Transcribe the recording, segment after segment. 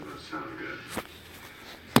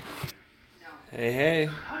Hey, hey.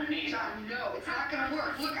 Honey, no, it's not gonna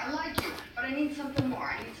work. Look, I like you, but I need something more.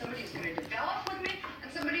 I need somebody who's gonna develop with me and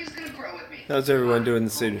somebody who's gonna grow with me. How's everyone doing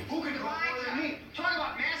this evening? Who can grow more than me? Talk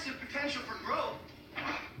about massive potential for growth.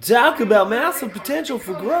 Talk about massive potential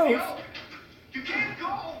for growth. You can't go.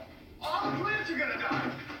 All the plants are gonna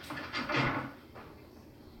die.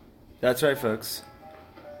 That's right, folks.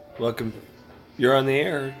 Welcome. You're on the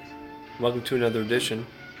air. Welcome to another edition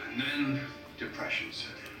And then depression set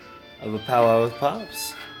in. of A Pow-wow with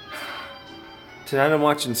Pops. Tonight I'm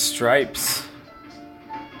watching Stripes.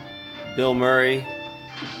 Bill Murray,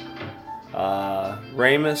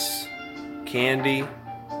 Ramus, Candy,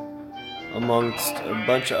 amongst a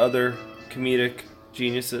bunch of other comedic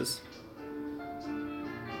geniuses.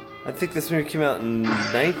 I think this movie came out in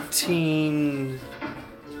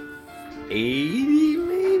 1980,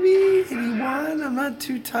 maybe? 81? I'm not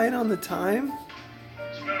too tight on the time.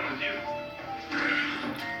 What's the matter with you?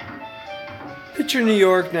 Picture New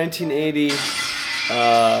York, 1980.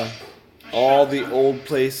 All the old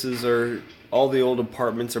places all the old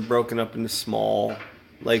apartments are broken up into small,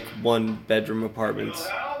 like one-bedroom apartments.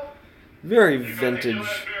 Very vintage.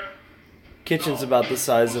 Kitchen's about the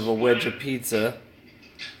size of a wedge of pizza.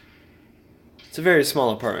 It's a very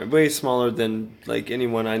small apartment, way smaller than like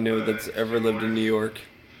anyone I know that's ever lived in New York.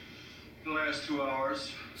 The last 2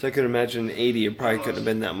 hours. So I could imagine in 80 it probably couldn't have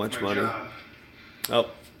been that much money. Oh,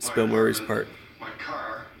 it's Bill Murray's part. My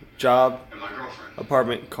car Job, and my girlfriend.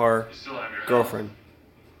 apartment, car, You still have your girlfriend.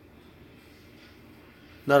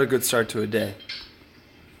 Not a good start to a day.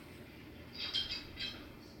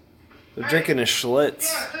 They're drinking a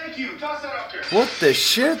Schlitz. Yeah, thank you. Toss that up there. What the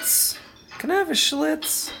shits? Can I have a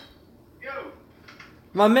Schlitz? Yo.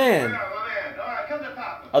 My man. Yeah, my man. All right, come to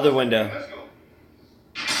Papa. Other window. Let's go.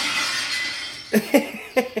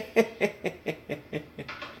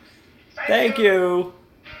 Thank you.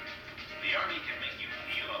 The Army can make you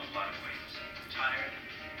feel a lot of ways. Tired,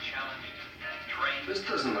 challenged, drained. This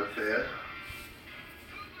doesn't look bad.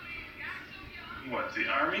 What, the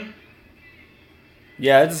Army?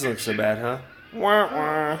 Yeah, it doesn't look so bad, huh? Wah,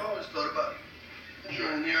 wah. I always thought about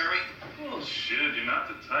joining the Army. Bullshit, you're not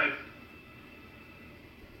the type.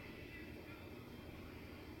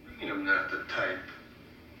 I mean, I'm not the type.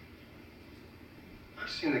 I've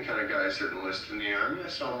seen the kind of guys that enlist in the Army. I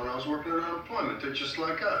saw them when I was working on unemployment. They're just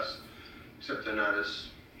like us. Except they're not as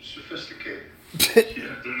sophisticated.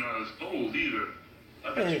 Yeah, they're not as old either.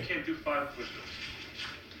 I bet you can't do 5 push-ups.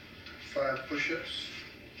 5 push-ups.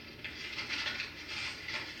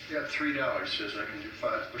 I got $3 says I can do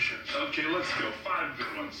 5 push-ups. Okay, let's go. 5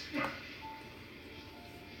 good ones. Come on.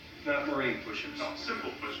 Not Marine push-ups. No, simple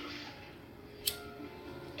push-ups.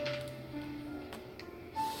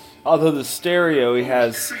 Although the stereo he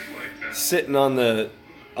has Treat like that. sitting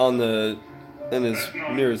in his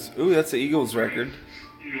mirrors. Ooh, that's the Eagles record,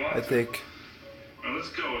 You ought I to. think. Well, let's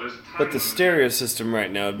go. There's time But the limit. stereo system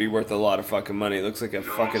right now would be worth a lot of fucking money. It looks like a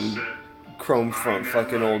You're all fucking set. chrome front,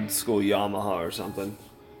 fucking old school Yamaha or something.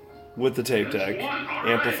 With the tape deck,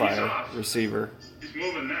 amplifier, receiver. He's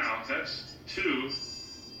moving now. That's 2.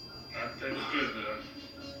 Not that good, though.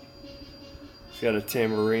 He's got a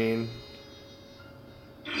tambourine.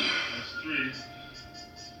 That's 3. I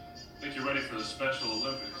think you're ready for the Special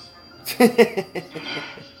Olympics. 3.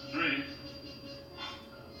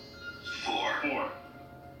 4. 4. I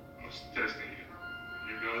was testing you.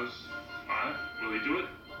 Here goes 5. Will he do it?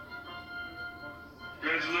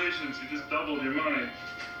 Congratulations, you just doubled your money.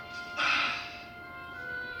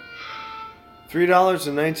 $3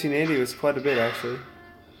 in 1980 was quite a bit, actually.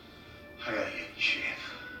 I gotta get in shape.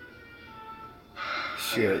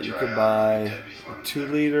 Shit, you could buy a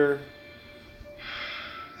 2-liter,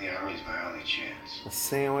 The Army's my only chance. a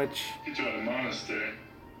sandwich, Get you out of monastery.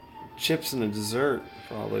 chips, and a dessert,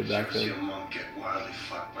 probably back Ever see a then. monk get wildly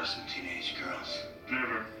fucked by some teenage girls?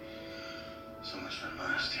 Never. So much for the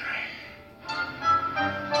monastery.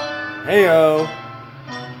 Heyo!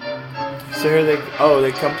 So here they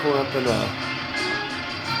come pulling up in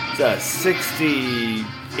it's a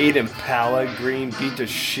 68 Impala, green, beat to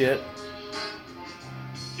shit.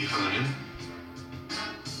 You coming in?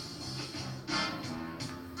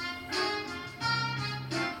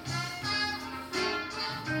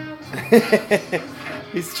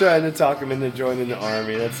 He's trying to talk him into joining the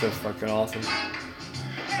army. That's so fucking awesome.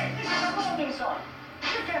 Hey, this is a loading zone. You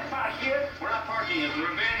can't park here. We're not parking it.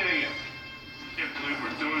 We're abandoning it. Can't believe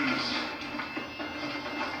we're doing this.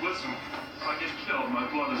 Listen, if I get killed, my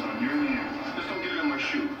blood is on your hands. Just don't get it in my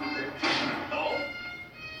shoe, okay? Oh?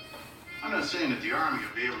 I'm not saying that the Army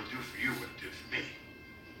will be able to do for you what it did for me.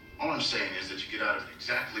 All I'm saying is that you get out of it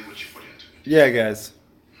exactly what you put into it. Yeah, guys.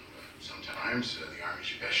 Sometimes the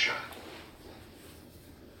Army's your best shot.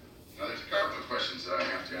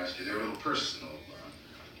 personal.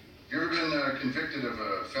 You ever been convicted of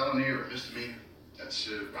a felony or a misdemeanor? That's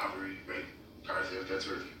robbery, rape, car theft, that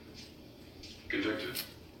sort of thing. Convicted?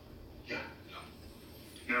 Yeah. No.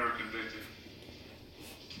 Never convicted.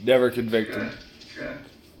 Never convicted. Good. Good.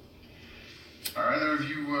 Are either of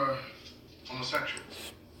you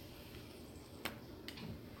homosexuals?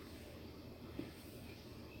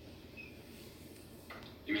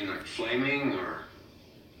 You mean like flaming or?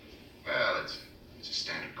 Well, it's a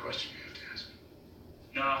standard question you have to ask.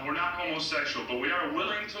 No, we're not homosexual, but we are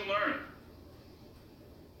willing to learn.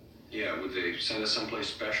 Yeah, would they send us someplace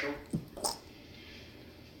special?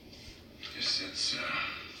 Guess it's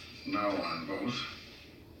no on both.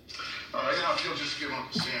 All right, now if you'll just give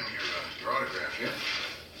Uncle Sam your autograph, yeah?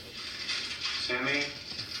 Sammy,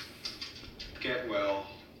 get well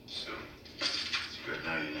soon. It's good.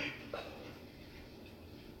 Now your name.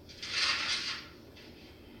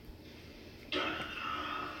 Dun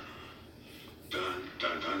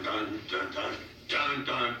dun dun dun dun dun dun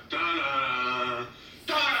dun dun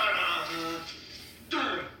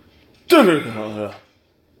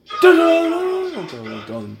dun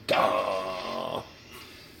dun dun.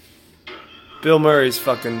 Bill Murray's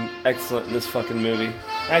fucking excellent in this fucking movie.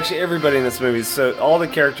 Actually, everybody in this movie, so all the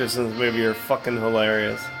characters in this movie are fucking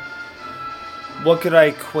hilarious. What could I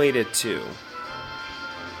equate it to?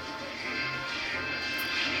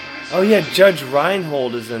 Oh yeah, Judge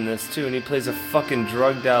Reinhold is in this too, and he plays a fucking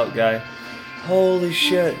drugged out guy. Holy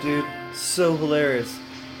shit, dude. So hilarious.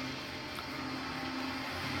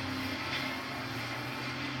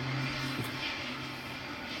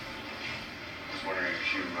 I was wondering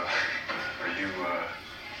if you,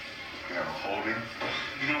 you have a holding?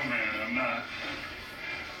 No, man, I'm not.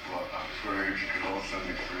 Well, I was wondering if you could hold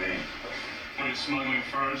something for me. What, are you smuggling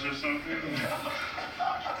furs or something?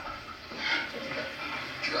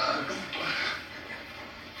 Drugs.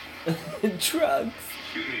 Drugs.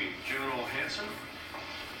 Excuse me, General Hanson?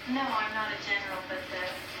 No, I'm not a general, but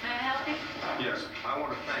may I help you? Yes, I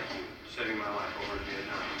want to thank you for saving my life over in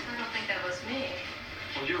Vietnam. I don't think that was me.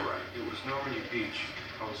 Well, you're right. It was Normandy Beach.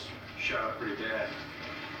 I was shot up pretty bad.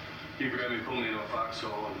 You grabbed me, pulled me into a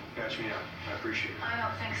foxhole, and patched me up. I appreciate it. I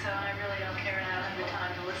don't think so, and I really don't care, and I don't have the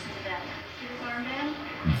time to listen to that. See this armband?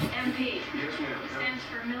 MP. Yes, ma'am. Stands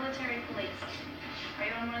for military police. Are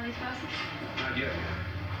you on one of these buses? Not yet.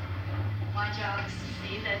 My job is to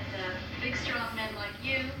see that big, strong men like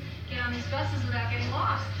you get on these buses without getting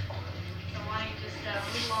lost. So why don't you just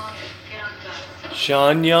move along and get on the bus?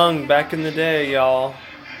 Sean Young, back in the day, y'all.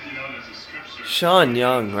 You know, there's a scripture. Sean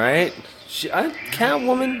Young, right?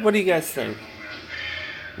 Catwoman? What do you guys think?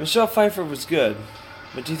 Michelle Pfeiffer was good,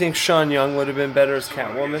 but do you think Sean Young would have been better as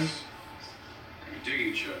Catwoman? We dig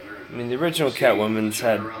each other. I mean, the original Catwomans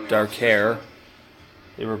had dark hair.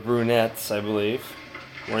 They were brunettes, I believe.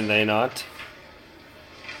 Weren't they not?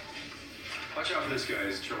 Watch out for this guy.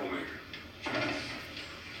 He's a troublemaker.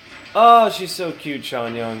 Oh, she's so cute,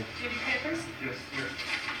 Sean Young. Do you have your papers? Yes, here.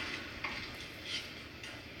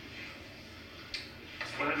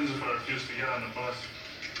 What happens if I refuse to get on the bus?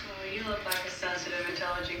 Oh, you look like a sensitive,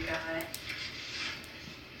 intelligent guy.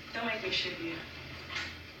 Don't make me shoot you.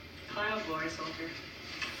 Climb aboard, soldier.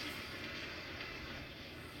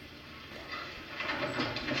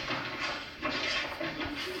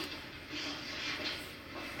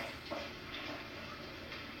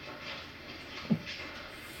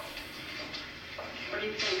 What do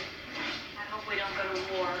you think? I hope we don't go to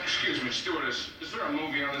war. Excuse me, stewardess. Is there a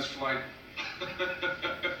movie on this flight? Bus?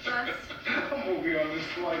 A movie on this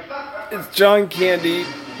flight. It's John Candy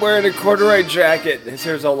wearing a corduroy jacket. His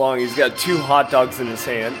hair's all long. He's got 2 hot dogs in his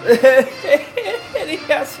hand. And he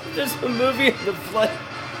has, there's a movie in the flight.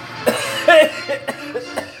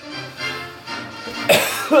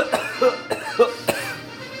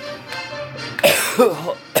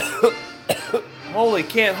 Holy,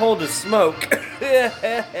 can't hold a smoke.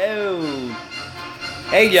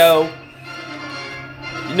 Hey, yo.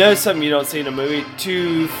 You know something you don't see in a movie?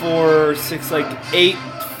 2, 4, 6, like 8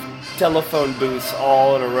 telephone booths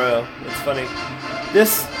all in a row. It's funny.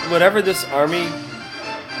 This, whatever this army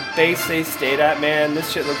base they stayed at, man, this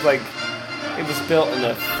shit looked like it was built in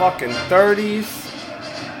the fucking 30s.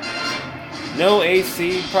 No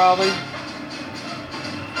AC, probably.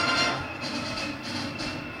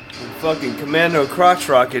 Fucking Commando crotch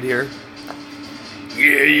rocket here.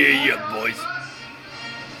 Yeah, boys.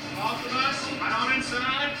 Off the bus, right on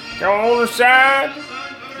inside. Go on the side.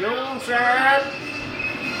 Go on the side.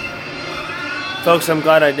 Folks, I'm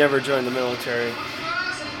glad I never joined the military.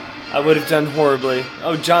 I would have done horribly.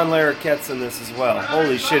 Oh, John Larroquette's in this as well.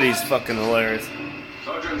 Holy shit, he's fucking hilarious.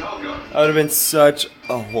 Sergeant Helga. I would have been such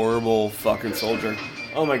a horrible fucking soldier.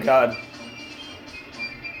 Oh my god.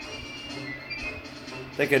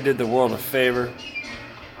 think I did the world a favor.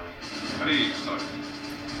 At ease, Sergeant.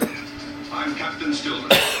 I'm Captain Stillman,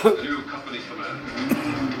 the new company commander.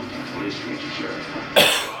 Pleased to meet you, Sheriff.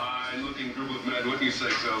 Fine-looking group of men. What do you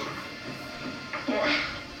say, Selden? Boy,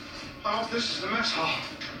 I hope this is the mess hall.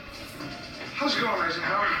 How's it going,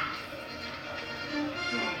 Eisenhower?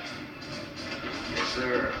 Yes,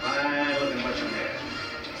 sir. Fine-looking bunch of men.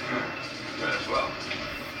 That's well.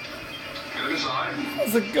 Get him inside.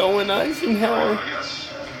 How's it going, Eisenhower? I guess.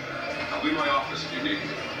 I'll be in my office if you need me.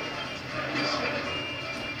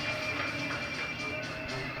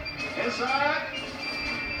 Inside.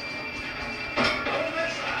 Over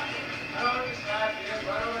this side. Right over this side, yes,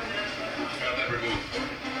 right over here. Got that removed.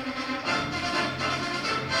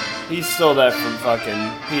 He stole that from fucking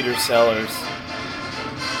Peter Sellers.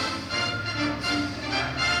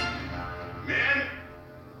 Men,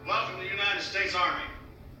 welcome to the United States Army.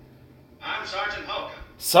 I'm Sergeant Hulka.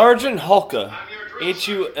 Sergeant Hulka. I'm your drill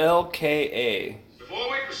Hulka.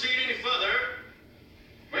 Before we proceed any further,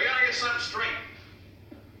 we gotta get something straight.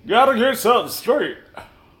 Gotta get something straight.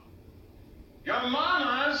 Your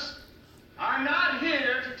mamas are not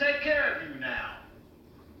here to take care of you now.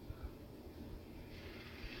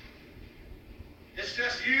 It's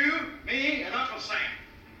just you, me, and Uncle Sam.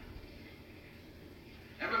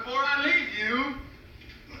 And before I leave you,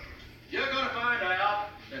 you're gonna find out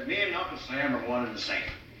that me and Uncle Sam are one and the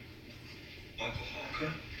same. Uncle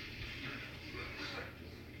Hulka?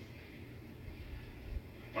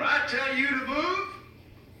 When I tell you to move,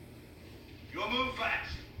 you'll move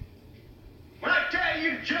fast. When I tell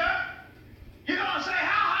you to jump, you're gonna say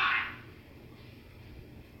how high.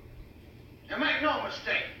 And make no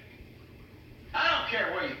mistake, I don't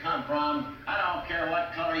care where you come from. I don't care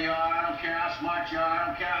what color you are. I don't care how smart you are. I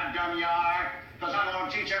don't care how dumb you are. Because I'm gonna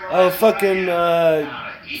teach everyone.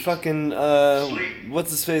 Oh, what's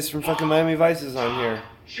his face from fucking Miami Vice is on here.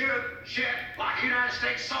 Shoot shit like a United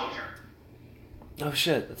States soldier. Oh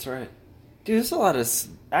shit, that's right. Dude, there's a lot of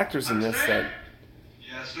actors in this set.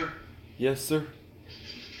 Yes, sir. Yes, sir.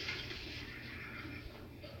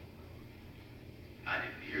 I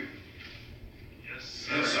didn't hear you. Yes,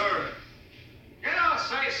 sir. Yes, sir. You don't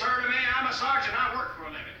say sir to me. I'm a sergeant. I work for a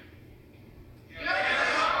living. Yes,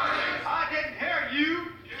 Sergeant. I didn't hear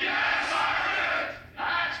you. Yes, Sergeant.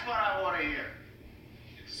 That's what I want to hear.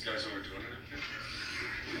 This guy's over 200.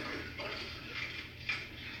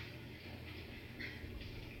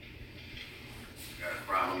 Got a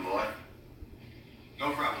problem, boy?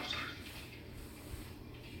 No problem, Sergeant.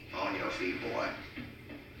 On your feet, boy.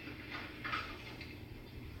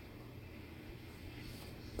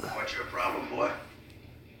 What's your problem, boy?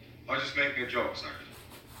 I was just making a joke, Sergeant.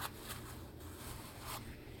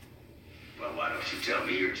 Well, why don't you tell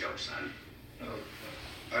me your joke, son?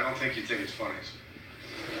 I don't think you think it's funny,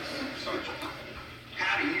 Sergeant.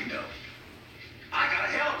 How do you know? I got a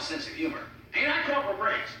hell of a sense of humor. Ain't I, Corporal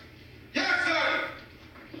Briggs? Yes, sir!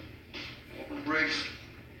 Corporal Briggs,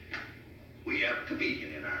 we have a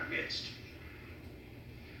comedian in our midst.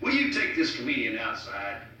 Will you take this comedian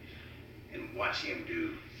outside and watch him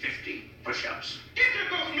do 50 push-ups? Get your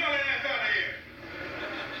ghost smelling ass out of here!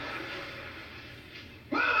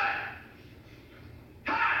 Move it!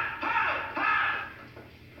 Ha! Ha! Ha!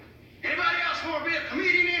 Anybody else want to be a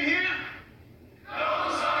comedian in here? No,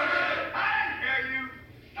 Sergeant! I didn't hear you!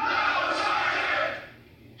 No, Sergeant!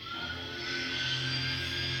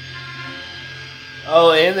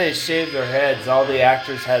 Oh, and they shaved their heads. All the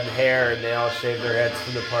actors had hair, and they all shaved their heads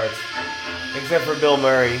for the parts. Except for Bill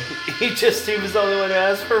Murray. He was the only one who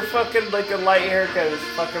asked for fucking, like, a light haircut. It was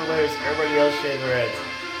fucking hilarious. Everybody else shaved their heads.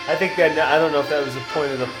 I think that, I don't know if that was the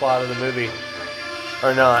point of the plot of the movie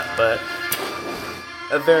or not, but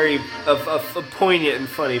a very, a poignant and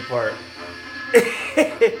funny part.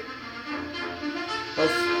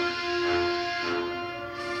 Let's...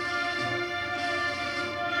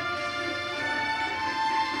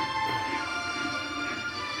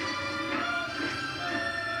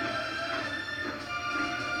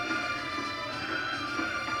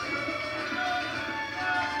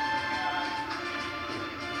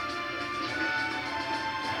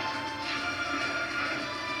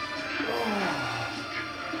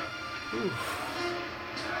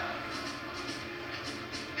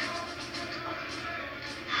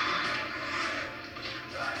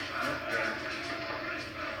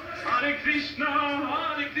 Hare Krishna,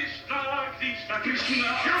 Hare Krishna, Krishna Krishna.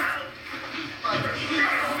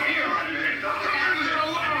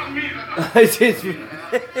 I did.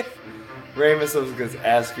 Ramus was going to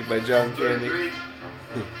ask you by John Candy.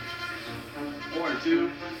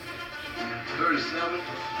 42, 37,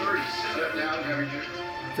 36. Step down, have your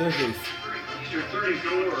 30. They're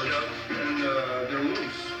 34 and they're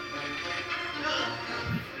loose.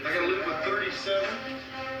 I gotta live with 37,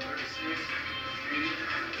 36, 80.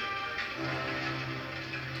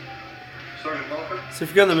 Sergeant Walker? So if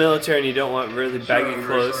you're in the military and you don't want really baggy I'm very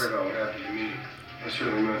clothes, sorry about what happened to me. I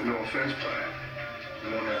certainly meant no offense by it.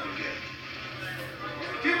 It won't happen again.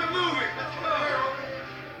 Keep it moving!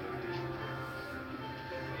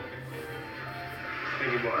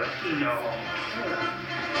 Think about it? No.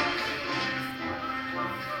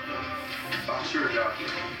 Officer or doctor?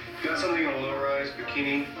 Got something in a low-rise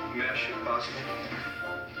bikini mesh if possible?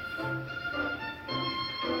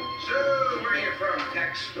 So, where you from,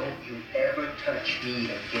 Tex? Don't you ever touch me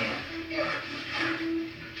again. Ever.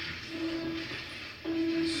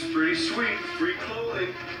 This is pretty sweet. Free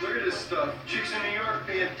clothing. Look at this stuff. Chicks in New York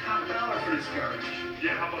paying top dollar for this garbage.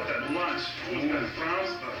 Yeah, how about that lunch? Who's that brown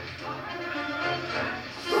stuff?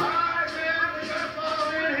 All right, man, we gotta follow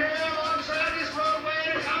in here alongside this roadway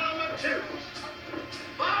to column 2.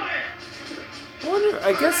 Follow it! I wonder,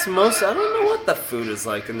 I guess most, I don't know what the food is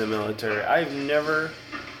like in the military. I've never...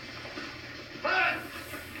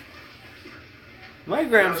 My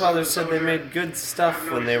grandfather said they made good stuff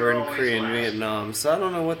when they were in Korea and Vietnam, so I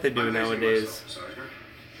don't know what they do nowadays.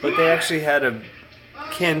 But they actually had a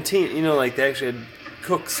canteen, you know, like they actually had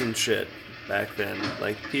cooks and shit back then.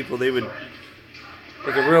 Like people, they would,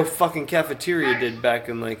 like a real fucking cafeteria did back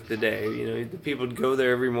in like the day. You know, the people would go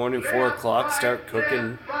there every morning, 4 o'clock, start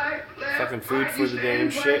cooking fucking food for the day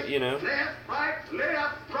and shit, you know.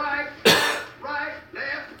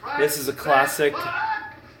 This is a classic.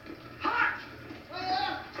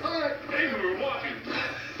 Hey, we were walking.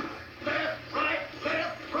 Left, right,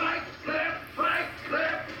 left, right, left, right,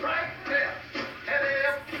 left, right, left. Head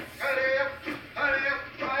up, head up, head up,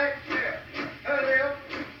 right, left. Head up,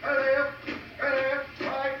 head up, head up,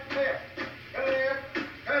 right, left. Head up,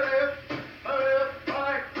 head up, head up,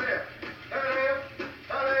 right, left. Head up,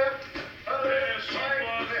 head up, head There up, she right,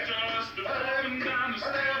 was, left. just walking down the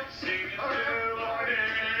street, singing to our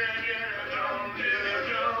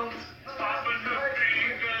dum-dum-dum, popping her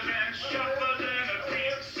fingers and shuffling her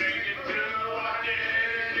feet, singing to our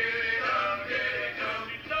dum-dum-dum.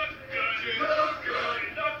 She look good,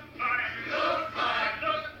 she look fine,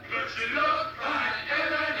 look good, she look fine,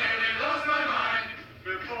 and I nearly lost my mind.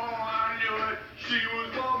 Before I knew it, she was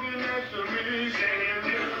walking next to me, singing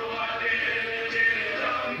to our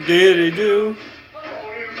dum-dum-dum. Diddy do.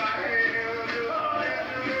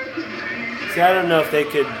 See, I don't know if they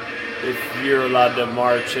could, if you're allowed to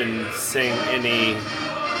march and sing any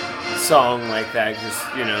song like that, just,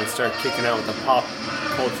 you know, start kicking out with a pop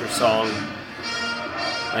culture song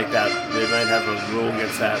like that. They might have a rule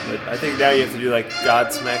against that, but I think now you have to do like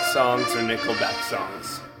Godsmack songs or Nickelback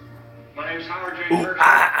songs. My name's Howard J. Ooh, Ferguson.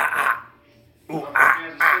 ah, ah, ah. Ooh, I'm from ah,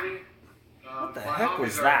 Kansas ah. City. What the My heck hobbies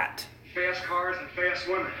was are that? Fast cars and fast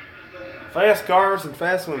women. Fast cars and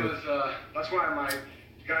fast women. Because that's why my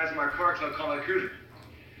guys in my car club call it a cruiser.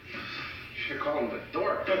 Should call him the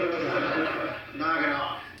dork. Knock it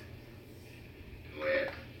off. Go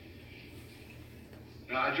ahead.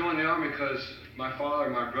 I joined the army because my father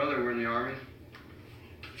and my brother were in the army.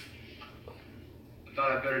 I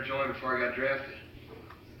thought I'd better join before I got drafted.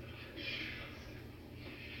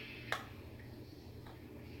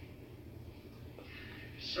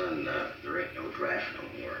 Son, there ain't no draft no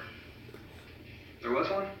more. There was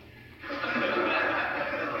one?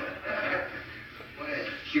 Go ahead,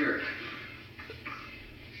 cured.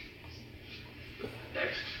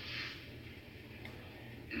 Next.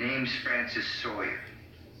 The name's Francis Sawyer.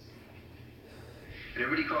 But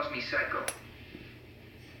everybody calls me Psycho.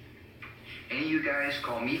 Any of you guys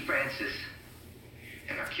call me Francis,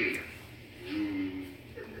 and I'll kill you.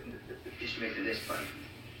 Just make this fun.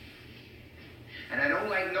 And I don't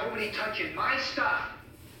like nobody touching my stuff.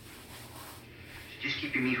 So just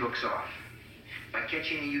keep your meat hooks off. If I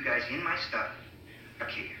catch any of you guys in my stuff, I'll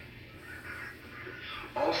kill you.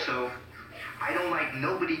 Also, I don't like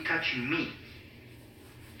nobody touching me.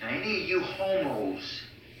 Now, any of you homos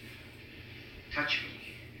touch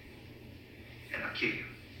me, and I'll kill you.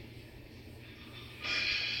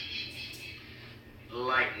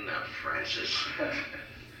 Lighten up, Francis.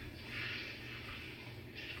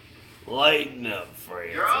 Lighten up,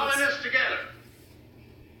 Francis. You're all in this together.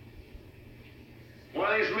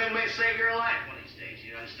 One of these men may save your life one of these days.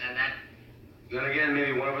 You understand that? Then again,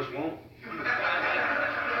 maybe one of us won't.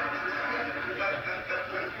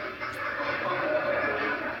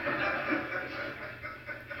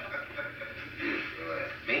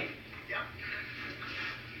 Me? Yeah.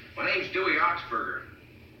 My name's Dewey Oxburger.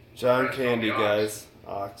 John Candy, guys.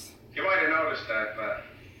 Ox. You might have noticed I've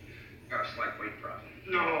got a slight weight problem.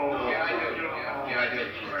 No. Yeah, I do. Yeah, I did.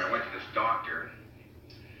 I went to this doctor.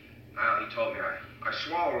 Well, he told me I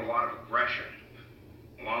swallowed a lot of aggression,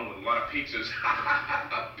 along with a lot of pizzas.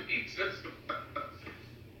 Pizzas.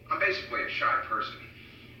 I'm basically a shy person.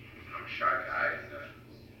 I'm a shy guy, and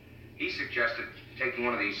he suggested taking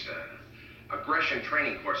one of these aggression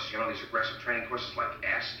training courses. You know, these aggressive training courses like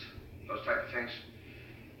EST, those type of things.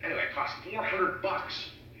 Anyway, it cost $400.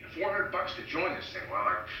 $400 to join this thing. Well,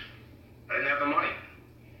 I didn't have the money.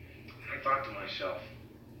 I thought to myself,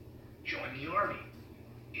 join the Army.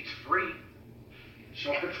 It's free.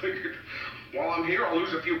 So I figured, while I'm here, I'll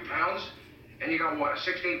lose a few pounds. And you got what, a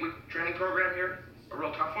 6 to 8 week training program here? A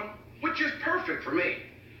real tough one? Which is perfect for me.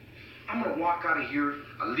 I'm gonna walk out of here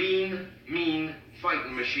a lean, mean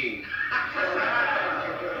fighting machine.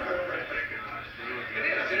 It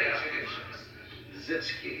is.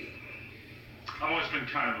 Zitsky. I've always been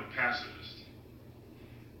kind of a pacifist.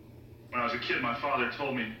 When I was a kid, my father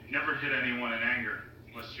told me never hit anyone in anger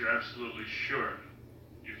unless you're absolutely sure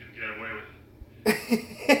you can get away with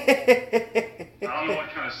it. I don't know what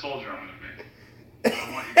kind of soldier I'm going to be. But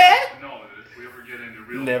I want you guys to know that if we ever get into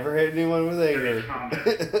real Never hit anyone with anger.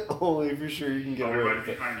 combat, Only if you're sure you can get I'll be away right with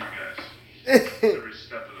it. behind you guys. Every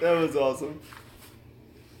step of the That way. was awesome.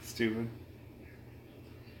 Stupid.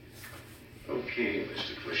 Okay,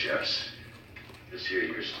 Mr. Push-Ups. Let's hear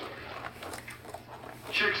your story.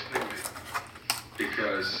 Chicks dig me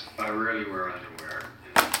because I rarely wear underwear,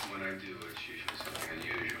 and when I do, it's usually something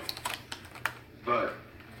unusual. But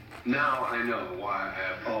now I know why I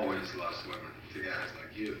have always lost women to guys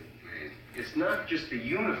like you. I mean, it's not just the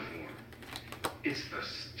uniform. It's the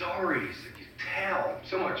stories that you tell.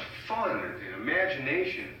 So much fun and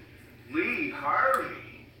imagination. Lee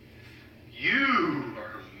Harvey, you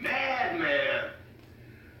are a madman.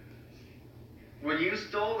 When you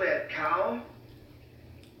stole that cow,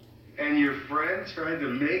 and your friend tried to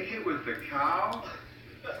make it with the cow,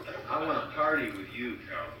 I want to party with you,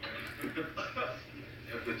 cowboy.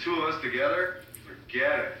 If the two of us together,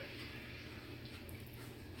 forget it.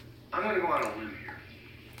 I'm going to go on a limb here.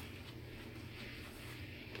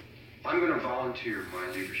 I'm going to volunteer my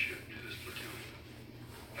leadership to this platoon.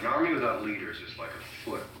 An army without leaders is like a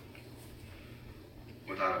foot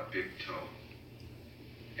without a big toe.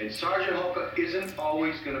 And Sergeant Hulka isn't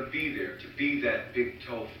always going to be there to be that big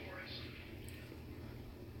toe for us.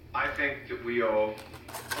 I think that we owe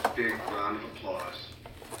a big round of applause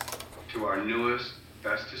to our newest,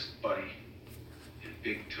 bestest buddy in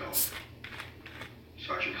big toe,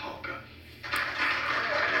 Sergeant Hulka.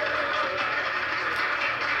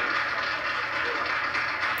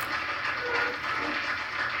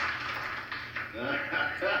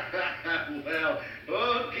 Well,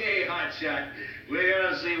 okay, hotshot. We're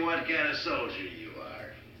gonna see what kind of soldier you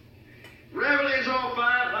are. Reveille's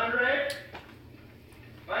 0500.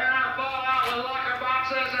 We're gonna fall out with locker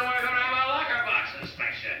boxes, and we're gonna have a locker box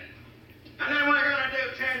inspection. And then we're gonna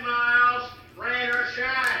do 10 miles, rain or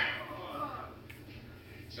shine.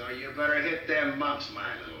 So you better hit them monks, my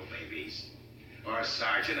little babies. Or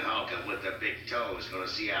Sergeant Hulka with the big toe is gonna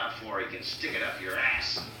see how far he can stick it up your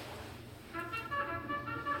ass.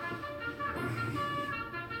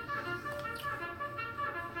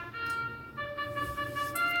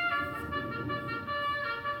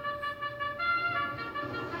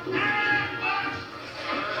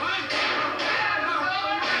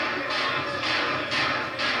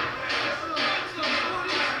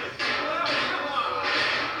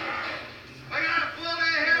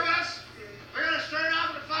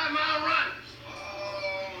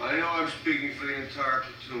 I know I'm speaking for the entire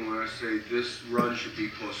platoon when I say this run should be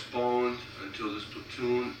postponed until this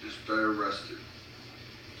platoon is better rested.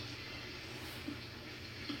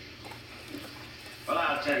 Well,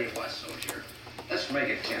 I'll tell you what, soldier. Let's make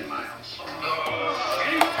it 10 miles.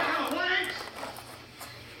 Any more complaints?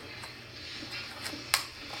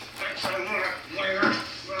 Thanks a lot, later.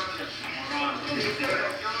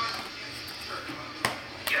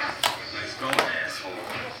 Let's go, asshole.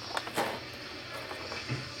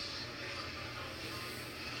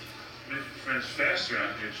 Make friends faster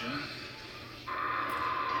out here, John.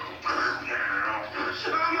 Oh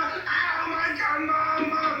my God,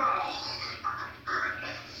 Mama!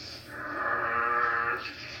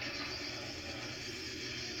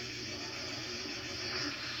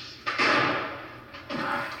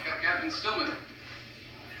 Captain Stillman.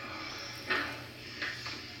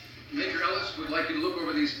 Major Ellis would like you to look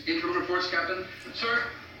over these interim reports, Captain. Sir?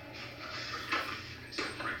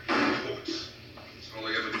 Reports. That's all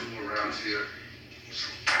they ever do around here.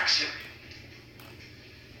 Action.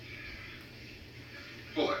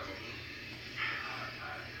 Pull that, Corporal.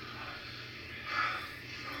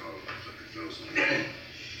 Oh, look at those.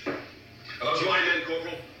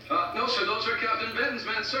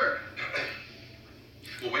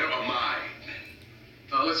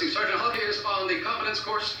 Sergeant Huckey is on the confidence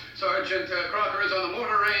course. Sergeant Crocker is on the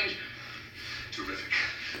mortar range. Terrific.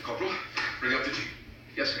 Corporal, bring up the jeep.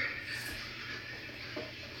 Yes, sir.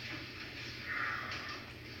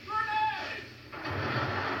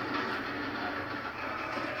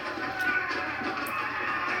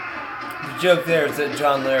 The joke there is that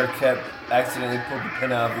John Lair kept accidentally pulled the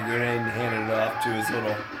pin out of a grenade and handed it off to his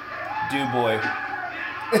little do-boy.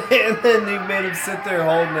 And then he made him sit there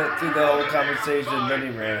holding it through the whole conversation, and then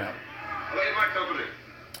he ran out. Lay my company.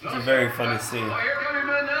 It's a very funny scene. Oh, here come your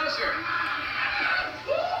men now, sir.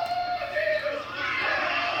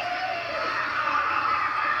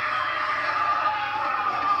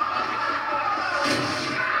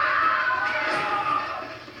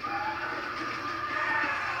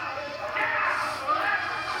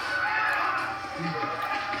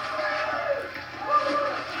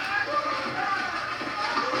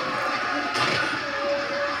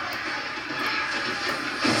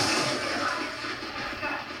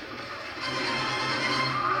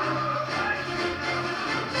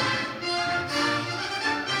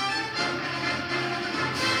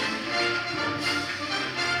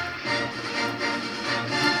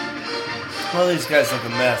 All these guys look a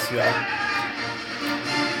mess, y'all.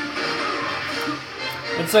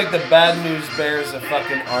 It's like the Bad News Bears of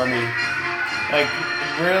fucking army. Like,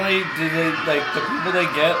 really? Do they, like, the people they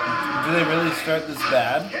get, do they really start this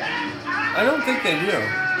bad? I don't think they do.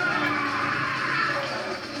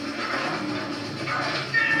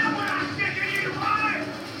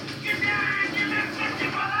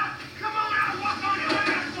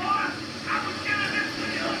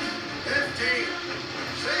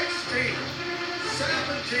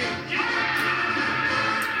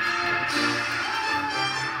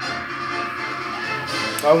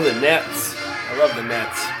 Oh, the nets. I love the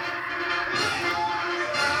nets.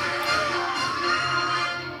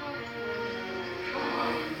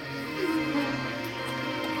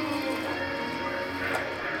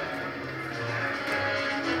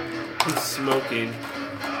 He's smoking.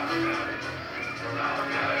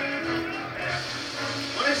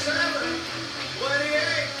 27,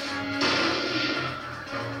 28.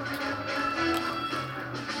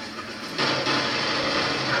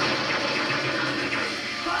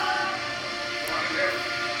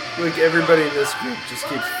 Like, everybody in this group just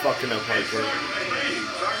keeps fucking up like Sergeant, it.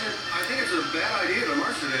 I think it's a bad idea to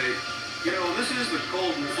march today. You know, this is the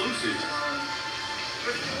cold and flu season.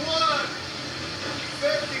 51,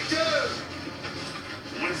 52.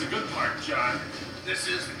 When's the good part, John? This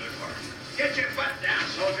is the good part. Get your butt down,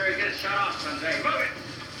 soldier, and get it shut off someday. Move it!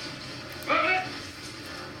 Move it!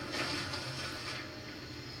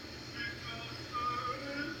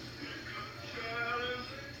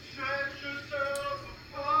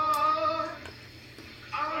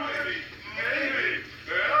 Navy,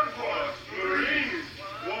 Air Force, Marines.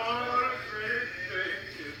 What a great day.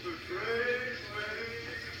 It's a great way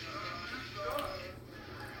to start.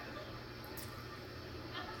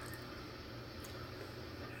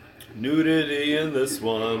 Nudity in this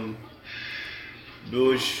one.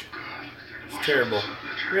 Bush. It's terrible.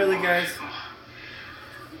 Really, guys?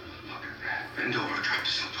 Bend over, drop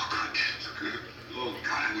yourself. Oh, good. Oh,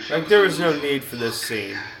 God, I wish Like, there was no need for this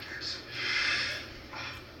scene.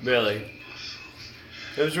 Really.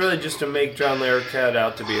 It was really just to make John Larroquette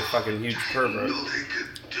out to be a fucking huge pervert. No, they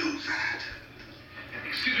could do that.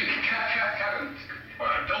 Excuse me, Captain. Well,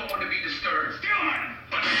 I don't want to be disturbed. John!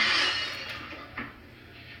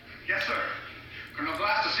 Yes, sir. Colonel,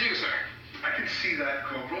 glad to see you, sir. I can see that,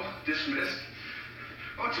 Corporal. Dismissed.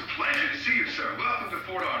 Oh, it's a pleasure to see you, sir. Welcome to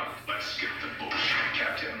Fort Arnold. Let's skip the bullshit,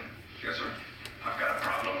 Captain. Yes, sir. I've got a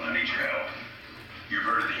problem and I need your help. You've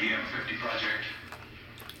heard of the EM-50 project?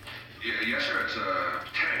 Yes, sir. It's a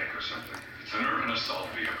tank or something. It's an urban assault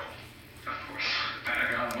vehicle. Of course. The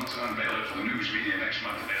Pentagon wants to unveil it for the news media next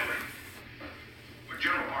month in Italy. What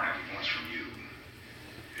General Barnaby wants from you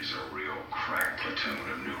is a real crack platoon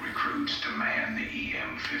of new recruits to man the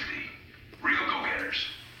EM-50. Real go-getters.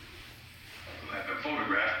 We'll have them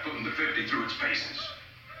photographed putting the 50 through its paces.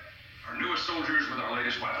 Our newest soldiers with our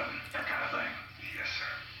latest weapon. That kind of thing. Yes, sir.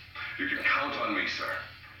 You can count on me, sir.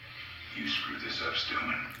 You screw this up,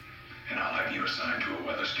 Stillman, and I'll have you assigned to a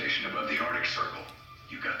weather station above the Arctic Circle.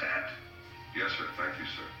 You got that? Yes, sir. Thank you,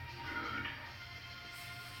 sir.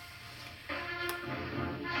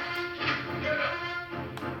 Good.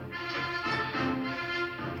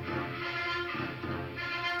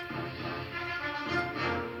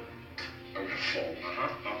 I'm full.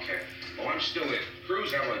 Uh-huh. Okay. Oh, I'm still in.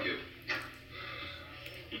 Cruz, how about you?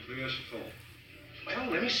 Maybe I should fall.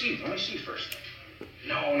 Well, let me see first.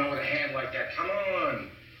 No, not with a hand like that. Come on.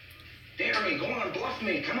 Dare me. Go on. Bluff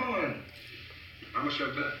me. Come on. How much I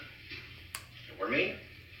bet? Or me?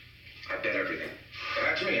 I bet everything.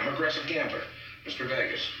 That's me. I'm an aggressive gambler. Mr.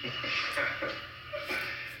 Vegas. Come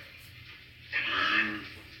on.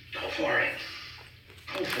 Go for it.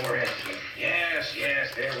 Go for it. Yes,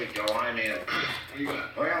 there we go. I'm in. What do you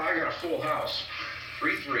got? Well, I got a full house.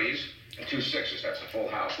 3 threes and 2 sixes. That's a full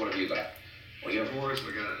house. What have you got? Well, you have Fours,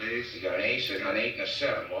 we got an ace. You got an ace, an 8, and a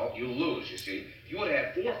 7. Well, you lose, you see. If you would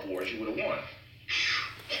have had 4 fours, you would have won.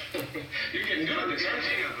 You're getting good at this, aren't you?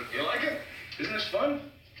 You like it? Isn't this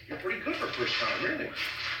fun? You're pretty good for first time, really.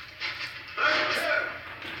 That's 2.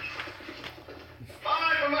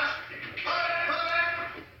 5 for us.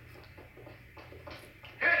 5.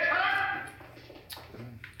 Hit, huh?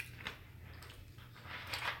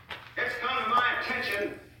 It's come to my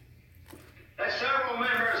attention that several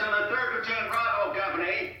members of the 3rd Platoon Bravo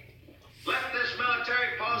Company left this military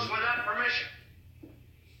post without permission.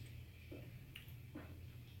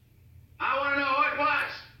 I want to know who it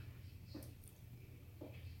was.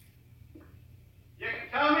 You can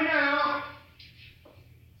tell me now,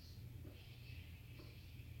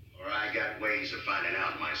 or I got ways of finding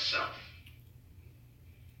out myself.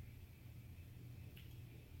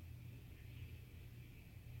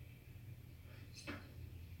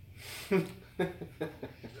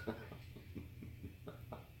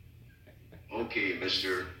 Okay,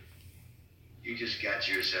 mister. You just got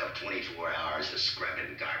yourself 24 hours of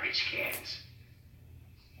scrubbing garbage cans.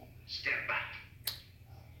 Step back.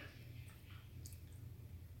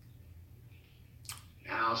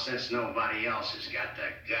 Now, since nobody else has got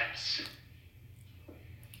the guts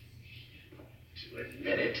to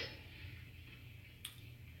admit it,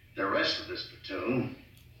 the rest of this platoon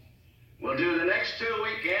will do the next 2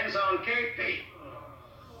 weekends on KP.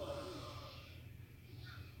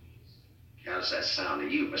 How does that sound to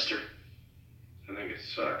you, mister? I think it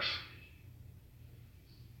sucks.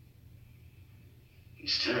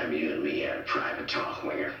 It's time you and me had a private talk,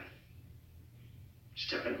 Winger.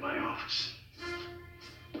 Step into my office.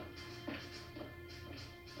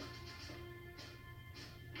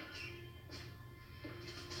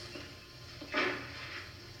 I'm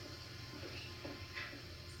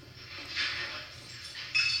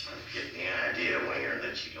getting the idea, Winger,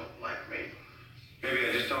 that you don't like me. Maybe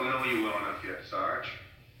I just don't know you well enough yet, Sarge.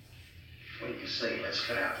 When you say let's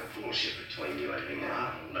cut out the bullshit between you and me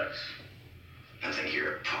now, let's. I think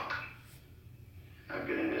you're a punk. I've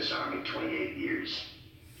been in this army 28 years.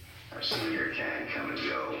 I've seen your kind come and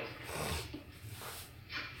go.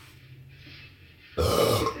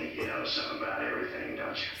 You think you know something about everything,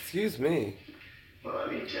 don't you? Excuse me. Well, let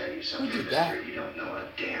me tell you something, did mister. that? You don't know a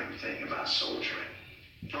damn thing about soldiering.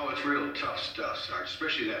 Oh, it's real tough stuff, Sarge.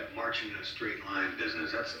 Especially that marching in a straight line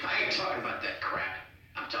business. That's I ain't talking about that crap.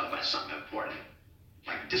 I'm talking about something important.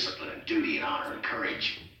 Like discipline and duty and honor and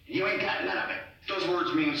courage. You ain't got none of it. Those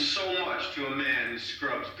words mean so much to a man who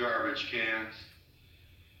scrubs garbage cans.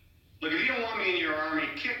 Look, if you don't want me in your army,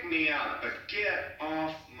 kick me out, but get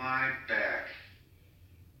off my back.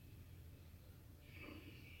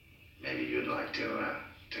 Maybe you'd like to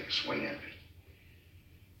take a swing at me.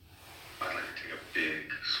 I'd like to take a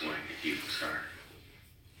big swing at you, Sarge.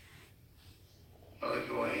 Well, then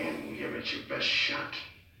go ahead and give it your best shot.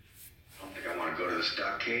 I don't think I want to go to the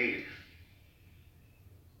stockade.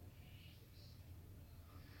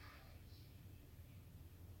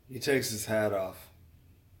 He takes his hat off.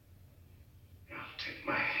 I'll take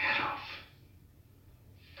my hat off.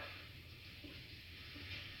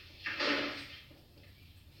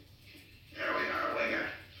 There we are, Winger.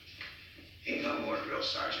 Ain't no more drill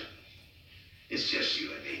sergeant. It's just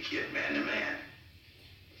you and me, kid, man to man.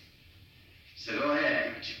 So go ahead,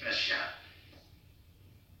 give it your best shot.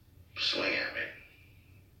 Swing at me.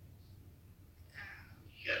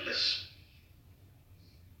 Headless.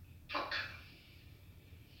 Punk.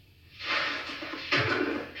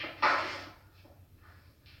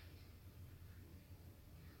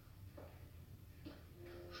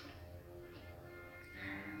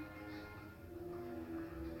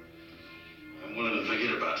 I'm willing to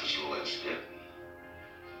forget about this little incident.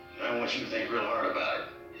 I want you to think real hard about it.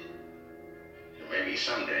 And maybe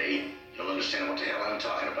someday you'll understand what the hell I'm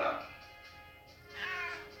talking about.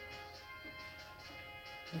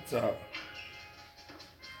 What's up?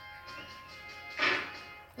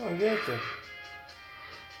 Oh, I get there.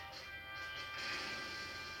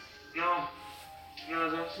 No,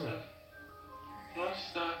 don't stop. Don't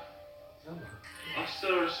stop. I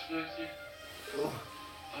still respect you.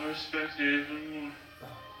 I respect you even more.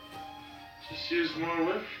 Just use more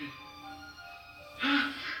whippy. I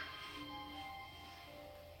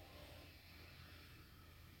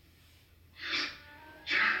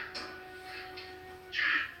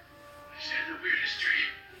said the weirdest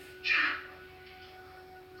dream. John,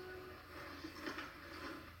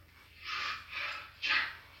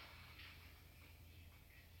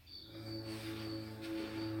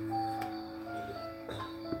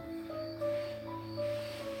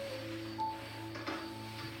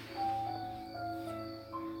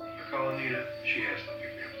 Lena, she has to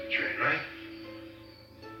pick me up the train, right?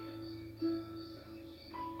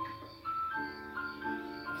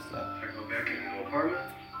 Stop. I go back into the apartment.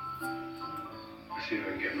 I see if I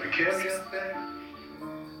can get my candy out there.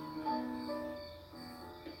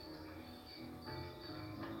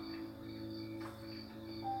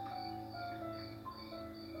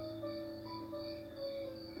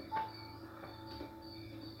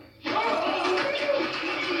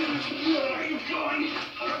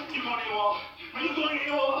 Are you going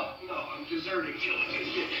AWOL? No, I'm deserting.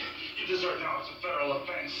 You desert now. It's a federal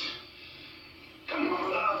offense. Come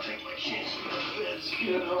on, I'll take my chance with the feds,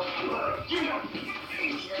 you know. You're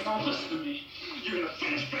not listening to me. You're gonna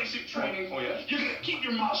finish basic training. Oh, yeah? You're gonna keep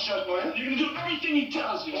your mouth shut. Oh, yeah? You're gonna do everything he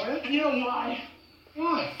tells you. Oh, yeah? And you know why?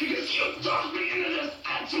 Why? Because you talked me into this.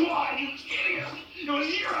 That's why, you idiot. It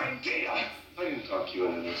was your idea. I didn't talk you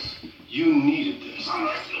into this. You needed this. I'm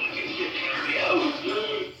not doing it for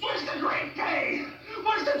you. Where's the great pay?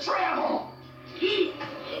 Where's the travel? Where's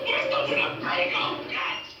the Winnebago?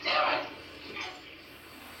 God damn it!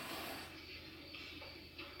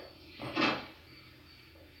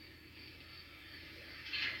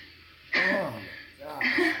 Oh, God.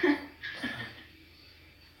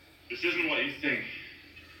 This isn't what you think.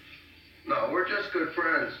 No, we're just good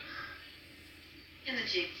friends. In the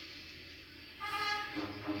Jeep.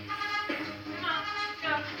 Come on,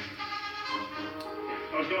 go.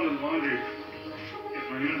 I was going to the laundry. Get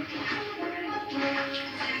my uniform.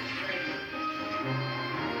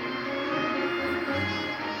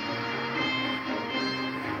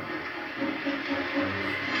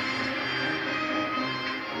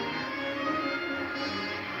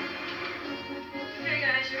 Okay,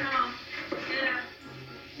 guys, you're home. Get up.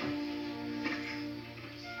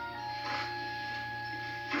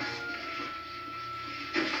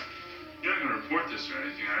 You're not going to report this or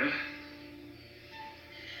anything, are you?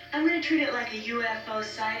 I'm going to treat it like a UFO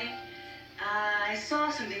sighting. I saw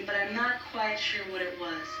something, but I'm not quite sure what it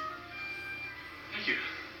was. Thank you.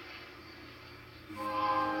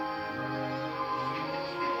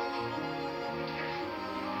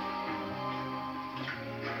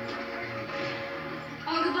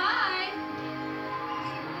 Oh, goodbye.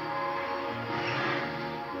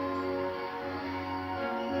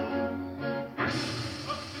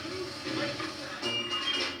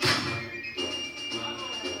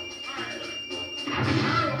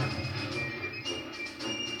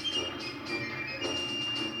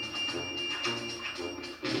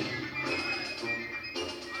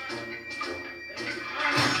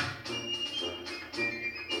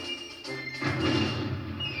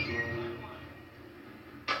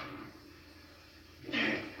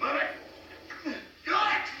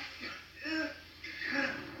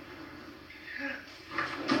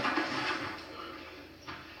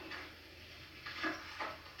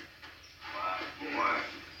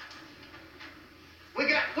 We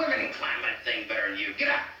got women who climb that thing better than you. Get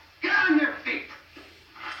up. Get on your feet.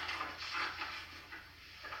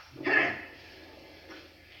 Hit it.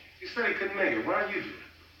 You said he couldn't make it. Why don't you do it?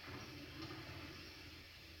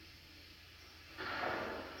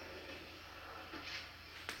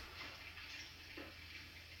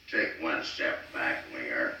 Take one step back,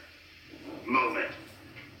 Winger. Move it.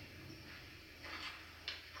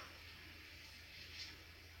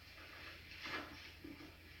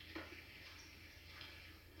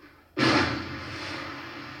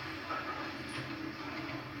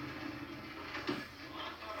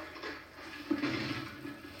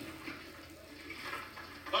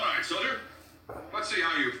 All right, soldier. Let's see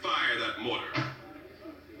how you fire that mortar.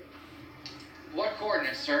 What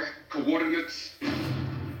coordinates, sir? Coordinates?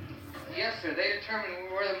 Yes, sir. They determine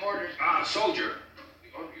where the mortars. Soldier.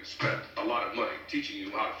 You spent a lot of money teaching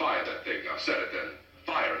you how to fire that thing. Now set it then.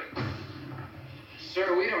 Fire it.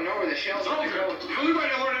 Sir, we don't know where the shells are. Soldier, the only way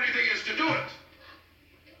to learn anything is to do it.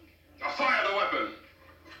 Now fire the weapon.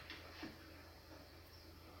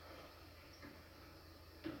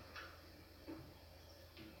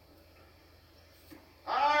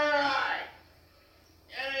 All right.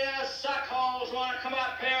 Any of you suckholes want to come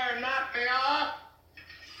up here and knock me off?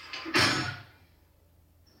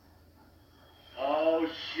 Oh,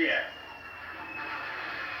 shit.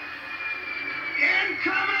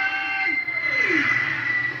 Incoming!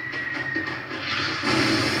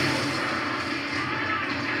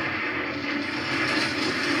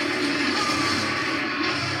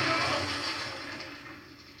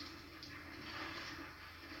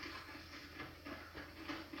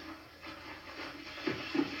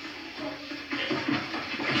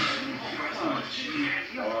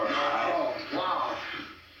 Oh, wow.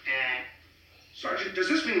 Sergeant, does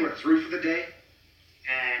this mean we're through for the day?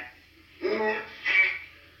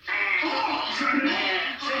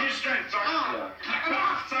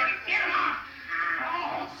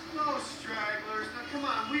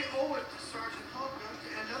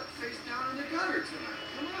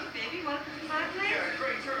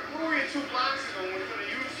 2 blocks ago when we could have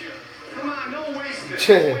used you. Come on, don't waste it.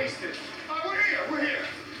 Don't waste it. Oh, we're here. We're here.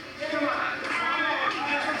 Come on.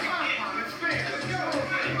 It's fair. Let's go.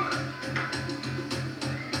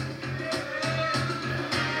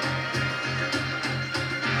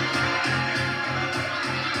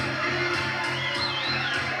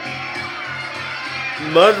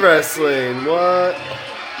 Mud wrestling, what?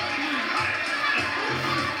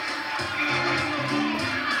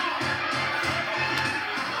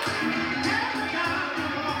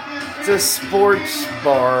 It's a sports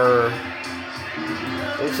bar.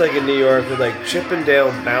 Looks like in New York with like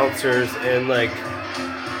Chippendale bouncers and like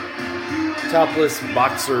topless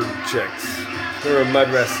boxer chicks who are mud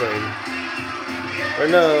wrestling. Or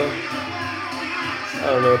no, I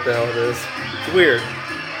don't know what the hell it is. It's weird.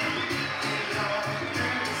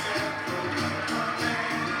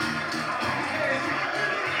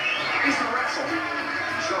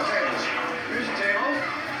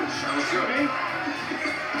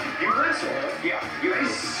 Yeah, you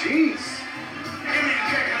have seats. Give me a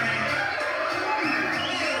kick, honey.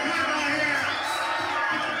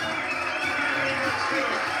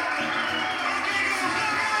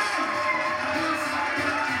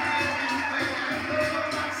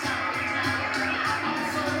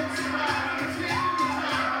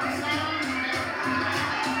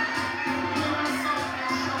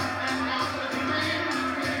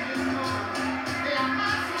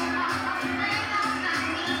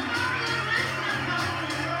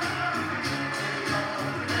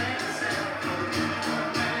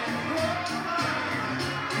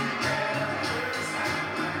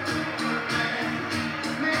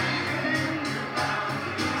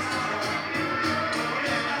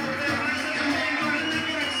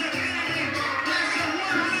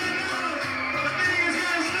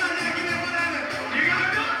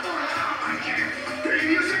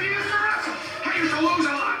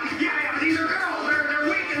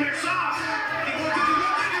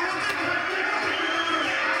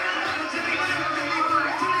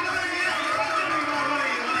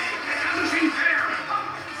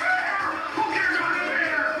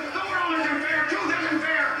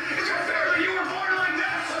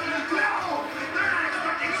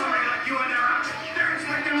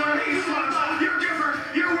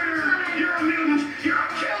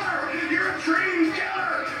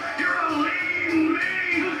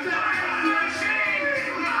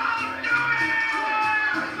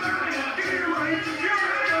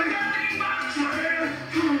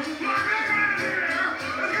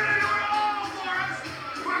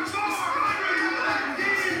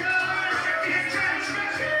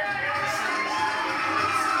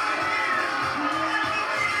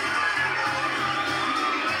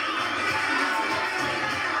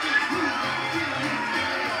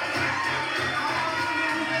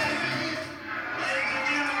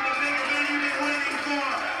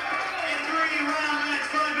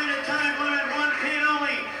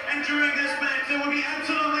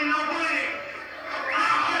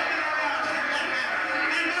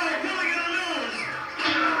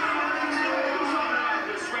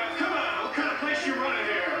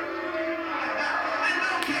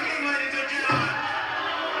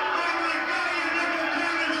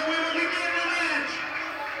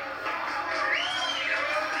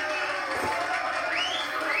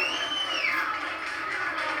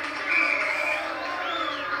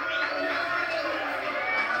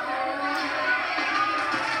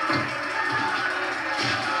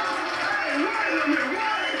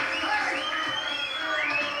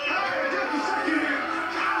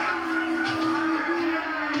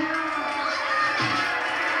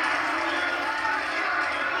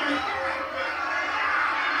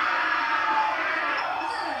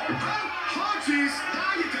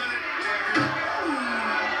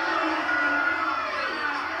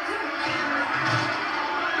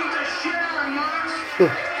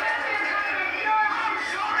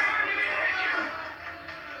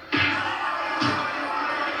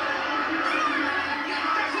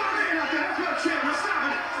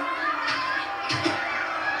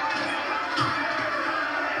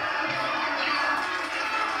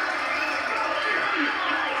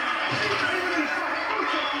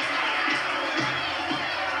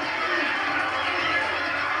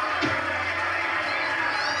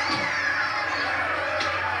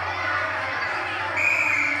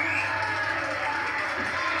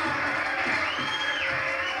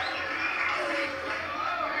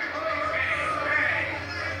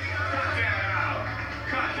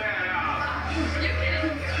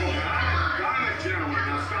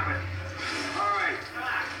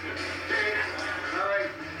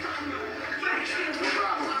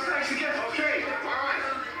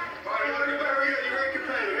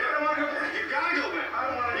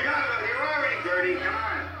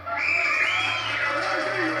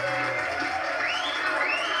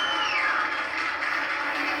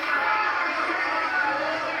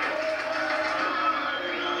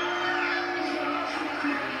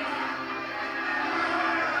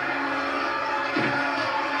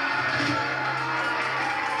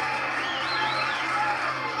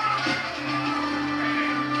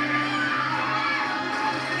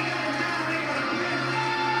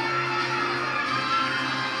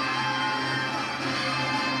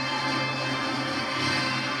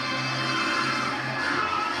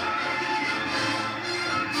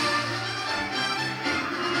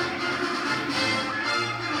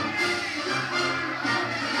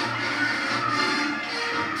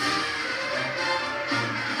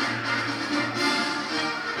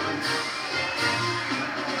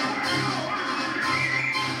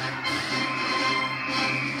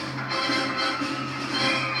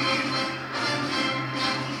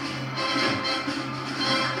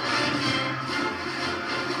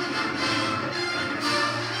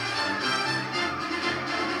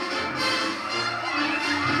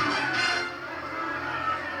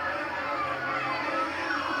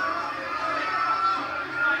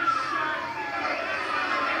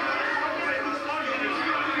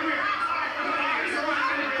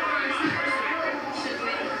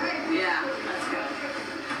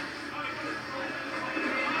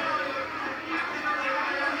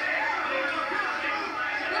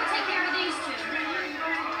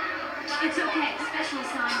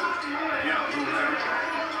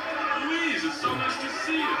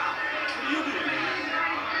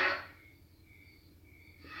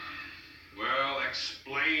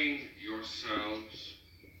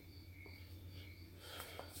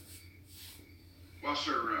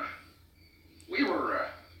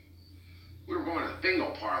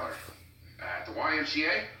 bingo parlor. At the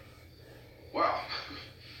YMCA? Well,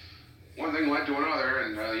 one thing led to another,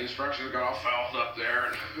 and the instructions got all fouled up there,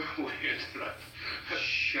 and we ended up...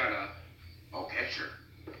 Shut up. Okay, sure.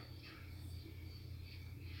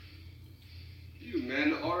 You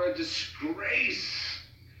men are a disgrace.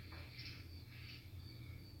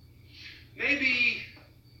 Maybe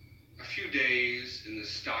a few days in the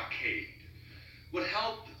stockade would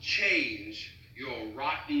help change your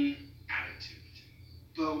rotten attitude.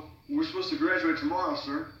 Well, we're supposed to graduate tomorrow,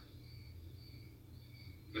 sir.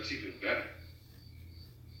 That's even better.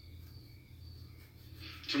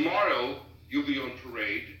 Tomorrow, you'll be on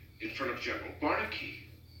parade in front of General Barnaky.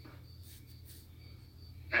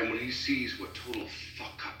 And when he sees what total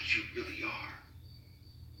fuck-ups you really are,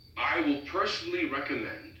 I will personally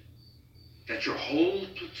recommend that your whole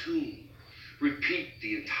platoon repeat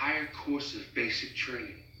the entire course of basic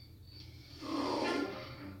training.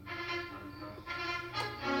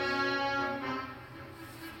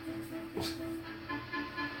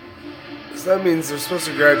 So that means they're supposed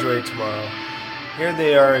to graduate tomorrow. Here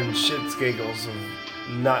they are in shit's giggles of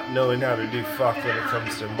not knowing how to do fuck when it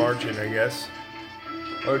comes to marching, I guess.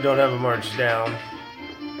 Or don't have a march down.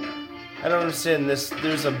 I don't understand this.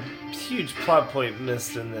 There's a huge plot point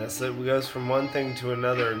missed in this. It goes from one thing to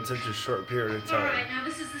another in such a short period of time. Alright, now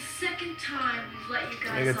this is the second time we've let you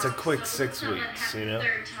guys Like it's a off, quick so 6 let's not let it weeks, happen you know? the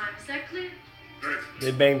third time. Is that clear?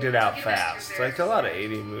 They banged it out fast, like a lot of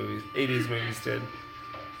 80s movies did.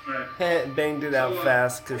 Banged it out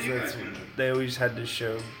fast because they always had to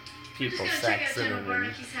show people Just gonna check out sexing General and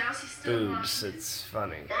Barnaky's house. He's still boobs. It's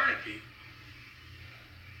funny. Barnaky?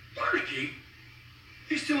 Barnaky?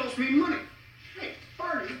 He still owes me money. Hey,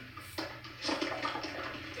 Barney.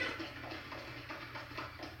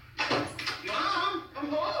 Mom, I'm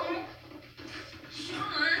home. Sean?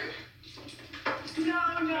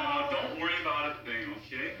 No, don't worry about a thing,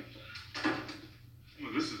 okay?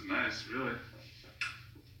 Well, this is nice, really.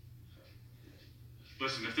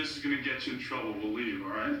 Listen, if this is gonna get you in trouble, we'll leave, all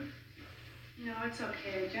right? No, it's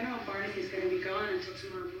okay. General Barnaky's going to be gone until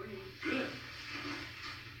tomorrow morning. Good.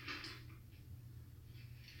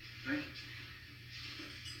 Thank you.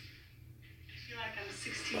 I feel like I'm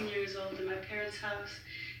 16 years old in my parents' house,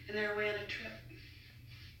 and they're away on a trip.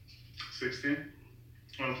 16?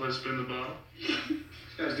 Wanna play spin the bottle? This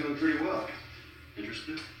guy's doing pretty well.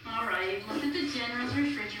 Interested? Alright, you've looked at the General's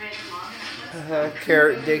refrigerator long enough.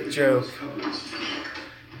 Carrot dick joke.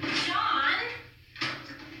 Sean?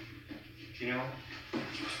 You know,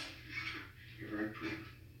 you're very pretty.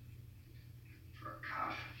 For a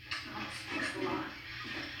cop. Oh, thanks a lot.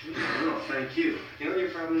 No, thank you. You know what your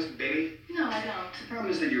problem is, baby? No, I don't. The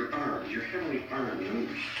problem is that you're armed. You're heavily armed. You know,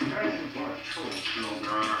 you're starting to have a lot of trouble. No, they're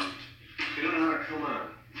armed. You don't know how to come on.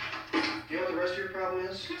 You know what the rest of your problem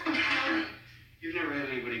is? You've never had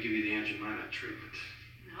anybody give you the angina treatment.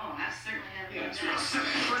 No, I certainly haven't Yeah, done so now, that.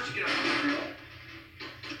 first you get up on the grill.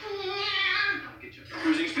 I'll get you up to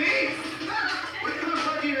cruising speed. We're going to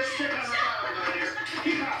plug you a stick on the bottom of here.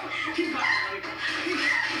 Keep hopping. Keep hopping, buddy. Keep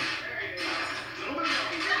hopping. There you go. Little bit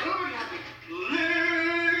healthy. Little bit healthy.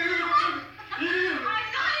 I'm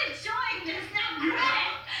not enjoying this. Now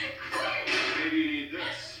quit! Quit! Maybe you need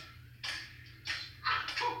this.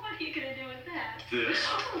 What are you gonna do with that? This.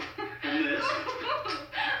 And this.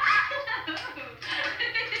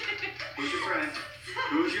 Who's your friend?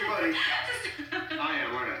 Who's your buddy? I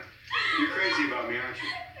am, aren't I? You're crazy about me, aren't you?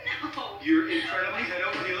 No. You're incredibly head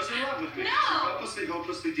over heels in love with me. No. Hopelessly,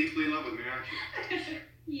 hopelessly, deeply in love with me, aren't you?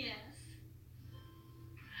 Yes.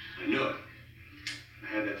 I knew it.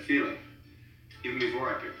 I had that feeling. Even before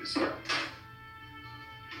I picked this up.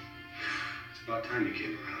 It's about time you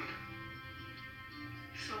came around.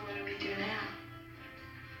 So what do we do now?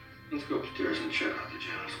 Let's go upstairs and check out the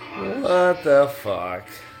General's closet. What the fuck?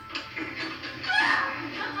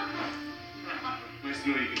 Nice to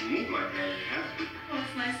know you can move like that. You have to. Well,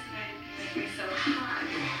 it's nice to know you can make me so hot.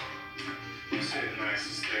 You say the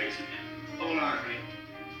nicest things. Hold on, honey.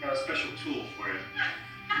 Got a special tool for you.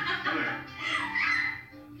 Come here.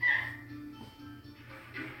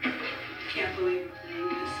 Can't believe we're playing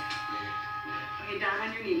this. Okay, down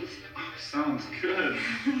on your knees. Sounds good.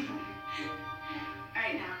 All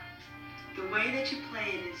right, now, the way that you play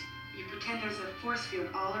it is you pretend there's a force field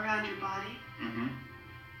all around your body, Mm-hmm.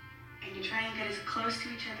 and you try and get as close to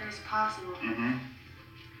each other as possible Mm-hmm.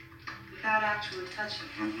 without actually touching.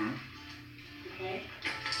 Mm-hmm. Okay?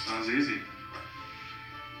 Sounds easy.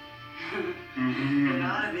 It Mm-hmm.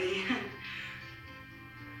 ought to be.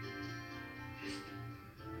 Just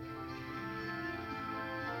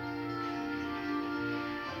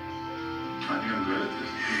I think I'm good at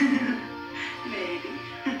this. maybe.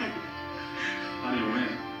 Honey,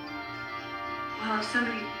 Well, if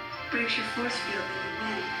somebody breaks your force field, then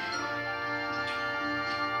you win.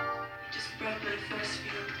 You just broke my force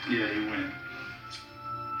field. Yeah, you win.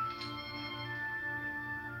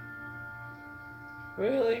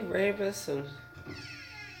 Really, Ravis and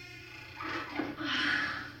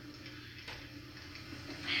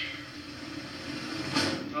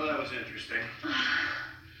Well, that was interesting.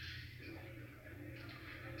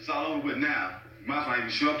 It's all over with now. You might as well even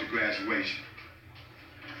show up to graduation.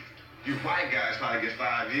 You white guys probably get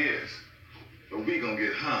 5 years, but we gonna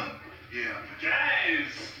get hung. Yeah. Guys!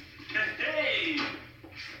 Hey!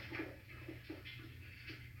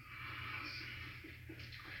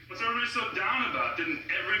 What's everybody so down about? Didn't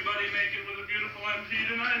everybody make it with a beautiful MP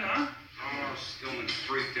tonight, huh? Oh, Stillman's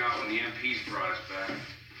freaked out when the MPs brought us back.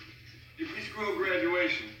 If we screw up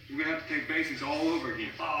graduation, we're gonna have to take basics all over again.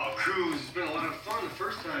 Oh, Cruz, it's been a lot of fun the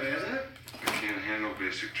first time, hasn't it? I can't handle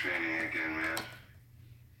basic training again, man.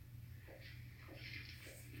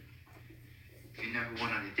 You're number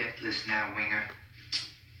one on the death list now, Winger.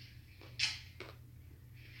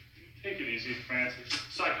 Take it easy, Francis.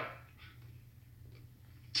 Psycho.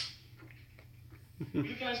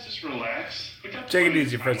 You guys just relax. We got Take it plenty of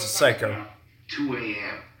easy, time. Francis. What time is it Psycho. now? 2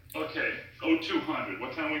 a.m. Okay, 0200.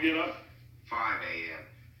 What time we get up? 5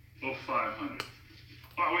 a.m. 0500.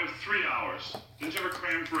 All right, we have 3 hours. Didn't you ever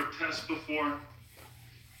cram for a test before?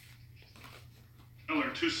 I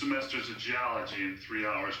learned 2 semesters of geology in 3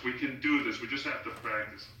 hours. We can do this. We just have to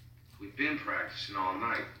practice. We've been practicing all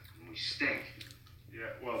night, and we stink. Yeah,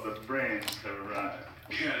 well, the brains have arrived.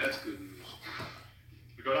 Yeah, that's good news.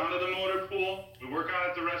 We go down to the motor pool. We work on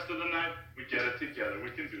it the rest of the night. We get it together.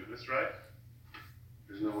 We can do this, right?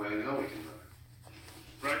 There's no way in hell we can do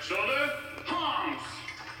it. Right shoulder, palms.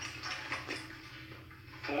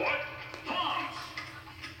 Forward, palms.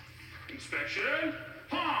 Inspection,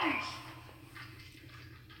 palms.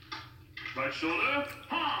 Right shoulder,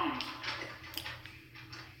 palms.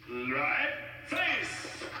 Right face.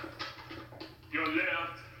 Your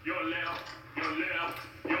left, your left, your left,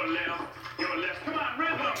 your left, your left. Come on,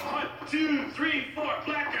 rhythm. 1, 2, 3, 4.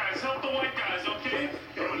 Black guys, help the white guys, okay?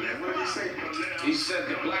 Your left, What did he say? your left. He said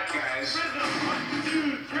the your black left. guys. Rhythm. 1,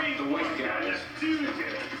 2, 3, The white 4. guys. Left, 2, get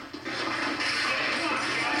it. Come on,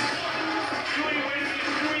 guys. Do you wait to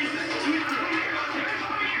squeeze it? You do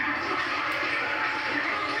it.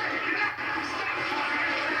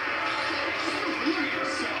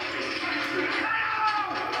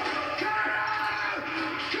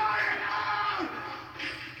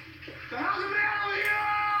 The hell's the matter with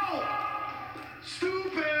you?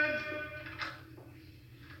 Stupid!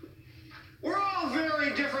 We're all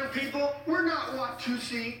very different people. We're not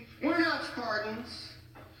Watusi. We're not Spartans.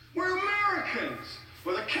 We're Americans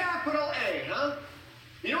with a capital A, huh?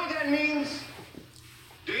 You know what that means?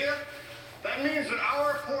 Do you? That means that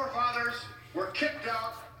our forefathers were kicked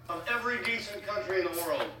out of every decent country in the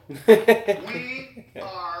world. We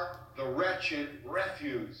are the wretched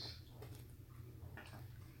refuse.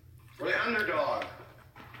 We're the underdog.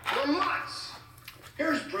 We're mutts.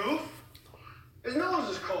 Here's proof. His nose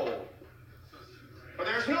is cold. But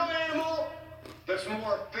there's no animal that's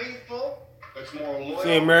more faithful, that's more loyal.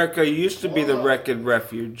 see, America used to be the wrecked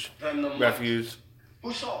refuge. than the mutt. Refuse.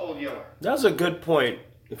 Who saw Old Yeller? That was a good point.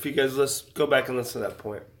 If you guys go back and listen to that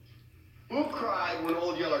point. Who cried when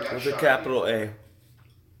Old Yeller got With shot? a capital A.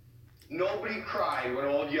 Nobody cried when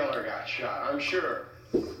Old Yeller got shot, I'm sure.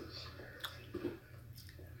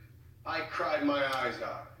 I cried my eyes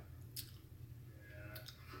out.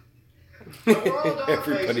 But we're all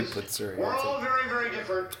Everybody faces. puts their We're hands all up. very, very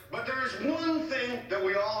different, but there is one thing that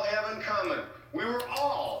we all have in common. We were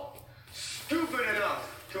all stupid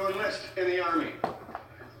enough to enlist in the army.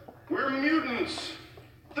 We're mutants.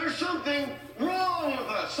 There's something wrong with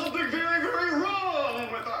us. Something very, very wrong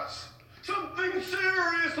with us. Something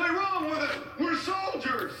seriously wrong with us. We're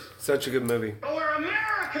soldiers. Such a good movie. But we're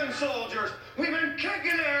American soldiers. We've been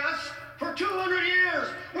kicking ass for 200 years.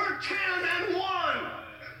 We're 10-1.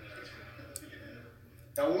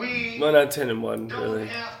 Now we Well, not 10 and 1, don't really.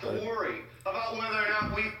 have to But worry about whether or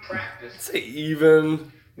not we've practiced. say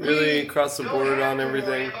even, really, We across the don't board have on to everything.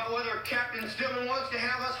 worry about whether Captain Stillman wants to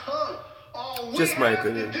have us hung. All we Just my have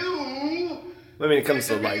opinion. to do I mean, it comes is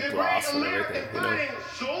to be like the loss great and everything, American you know. fighting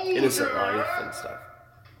soldier Innocent life and stuff.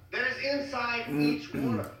 that is inside each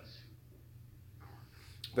one of us.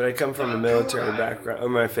 But I come from a military background, or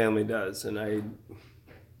my family does, and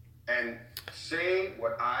And say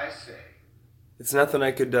what I say. it's nothing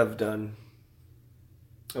I could have done.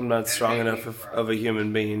 I'm not strong enough of a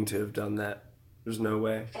human being to have done that. There's no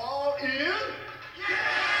way. Fall in.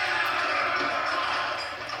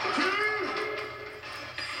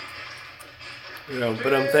 You know,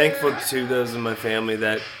 but I'm thankful to those in my family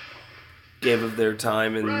that gave of their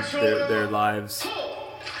time and their lives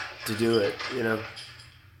to do it, you know.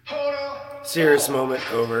 Serious moment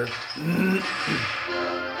over.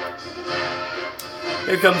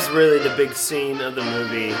 Here comes really the big scene of the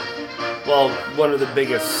movie. Well, one of the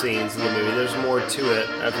biggest scenes of the movie. There's more to it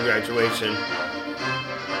after graduation.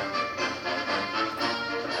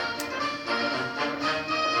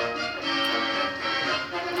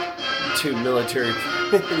 Two military,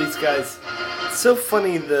 these guys. It's so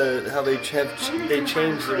funny how they change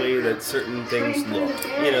the way that certain things look,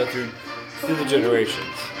 you know, through the generations.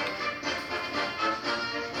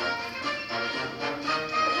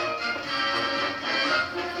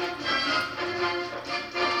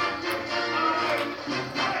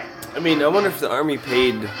 I mean, I wonder if the Army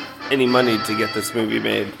paid any money to get this movie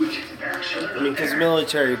made. I mean, because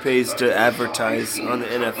military pays to advertise on the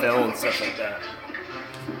NFL and stuff like that.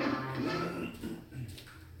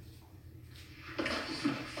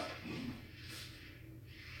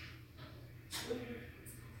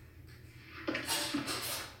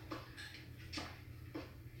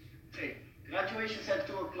 Hey, graduation's at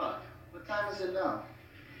 2 o'clock. What time is it now?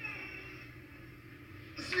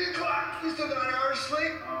 3 o'clock. We still got an hour to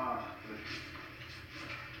sleep.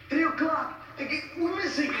 3 o'clock. We're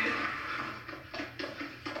missing it.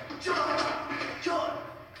 John,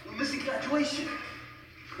 we're missing graduation.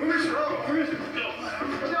 We're missing. Oh, we're missing. John,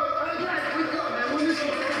 guys, wake up, man. We're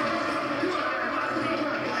missing.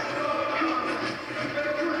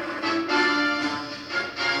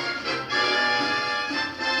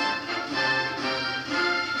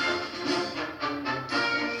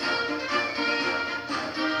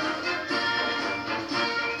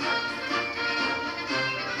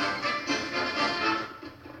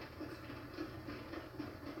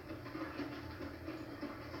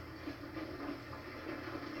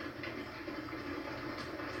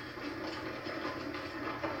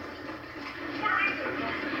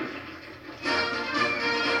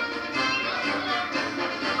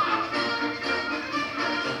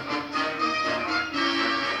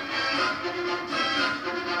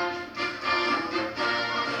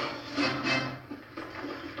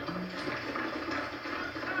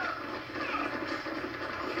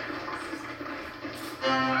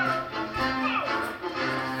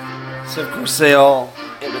 So of course they all,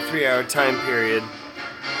 in a 3-hour time period,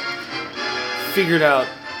 figured out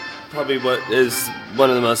probably what is one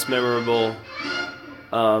of the most memorable.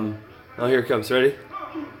 Oh, here it comes. Ready?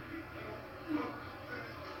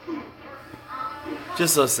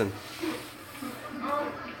 Just listen.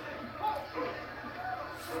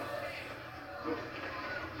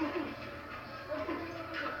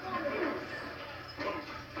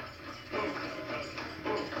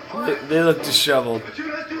 They look disheveled. Let's do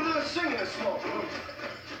a little singing this song.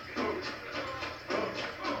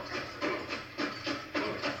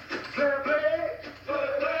 Play,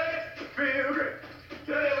 feel great,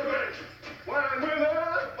 feel great. Wine with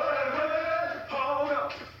us, hold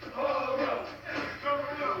on, hold on, hold on,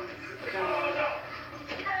 hold on.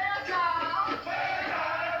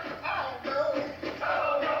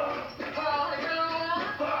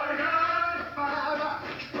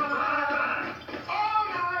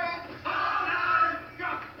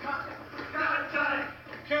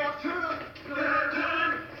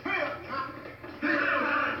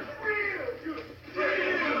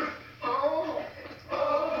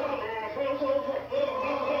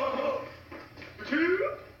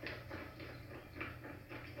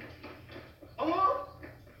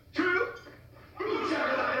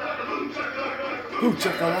 Boom,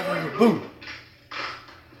 chakalaka, boom.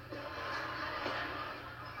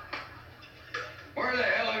 Where the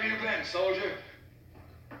hell have you been, soldier?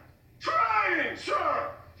 Training,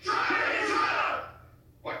 sir! Training, sir!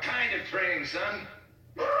 What kind of training, son?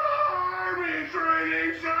 Army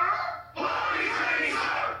training, sir! Army training,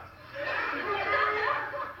 sir!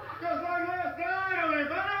 Just like last night, only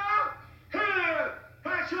better! Here,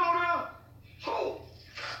 back shoulder, hold!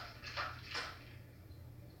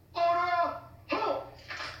 Order, hold!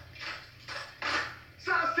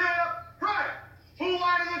 Side step, right! Full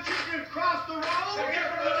wide of the chicken, cross the road! Second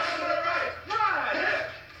from the left to the right! Right! Hit!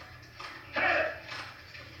 Hit!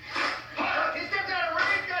 He stepped out of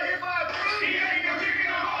range, got hit by a tree! He ain't no chicken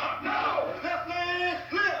no more! No! Left leg,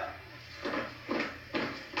 left!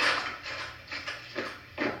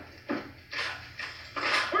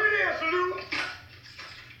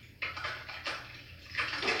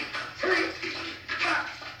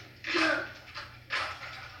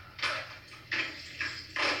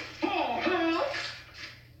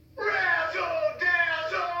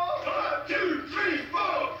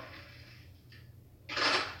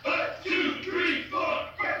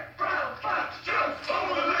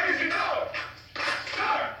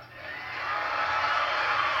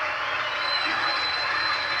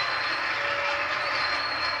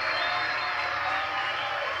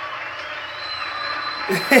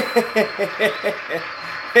 your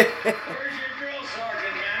drill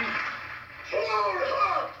sergeant, men? Lord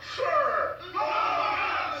Huck, sir! Lord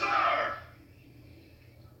Huck, sir!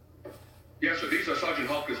 Yes, sir. These are Sergeant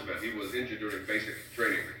Hawkins' men. He was injured during basic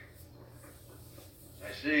training.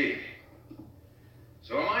 I see.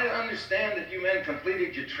 So am I to understand that you men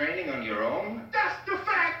completed your training on your own? That's the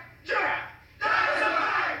fact, Jack! That's the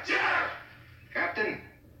fact, Jack! Captain,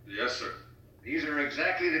 Yes, sir. these are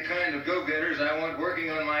exactly the kind of go-getters I want working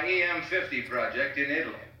on my EM-50 project in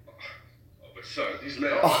Italy. Oh, but, sir, these men...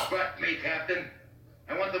 Don't butt me, Captain.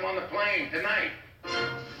 I want them on the plane tonight.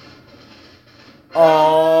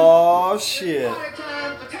 Oh shit.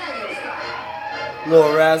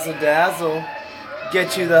 Little razzle dazzle.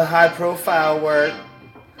 Get you the high profile work.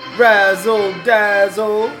 Razzle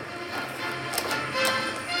dazzle.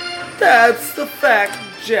 That's the fact,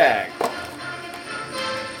 Jack.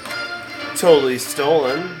 Totally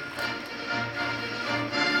stolen.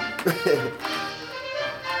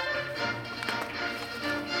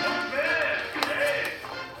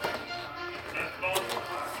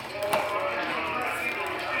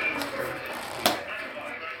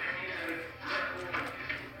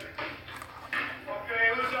 Okay,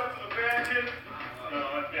 who's up for the basket?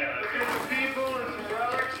 Let's get the people and some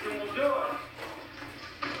relics and we'll do it.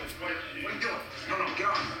 What are you doing? No, get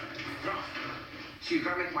off. Get off. See, you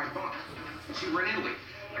gotta make my bunk. See, we're in Italy.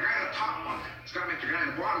 The guy in the top bunk has gotta make the guy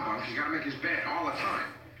in the bottom bunk. He's gotta make his bed all the time.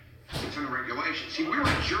 It's in the regulations. See, we were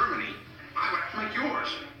in Germany. I would have to make yours.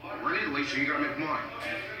 We're in Italy, so you gotta make mine.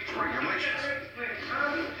 It's regulations.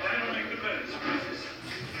 I don't make the beds.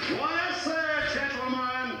 Well, sir,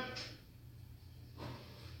 gentlemen.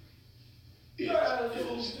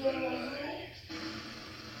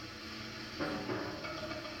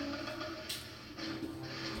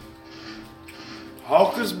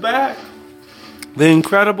 Hulka's back. The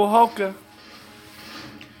Incredible Hulka.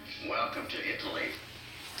 Welcome to Italy.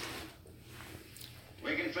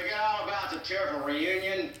 We can figure out about the tearful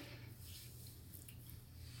reunion.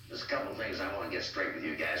 There's a couple things I want to get straight with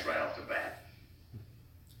you guys right off the bat.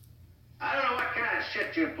 I don't know what kind of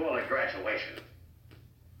shit you pulled at graduation.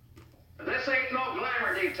 But this ain't no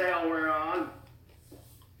glamour detail we're on.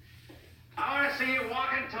 I want to see you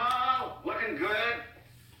walking tall, looking good,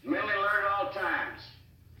 mentally alert at all times.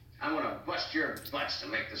 I'm gonna bust your butts to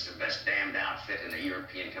make this the best damned outfit in the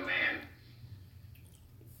European command.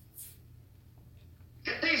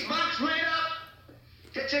 Get these bunks made up.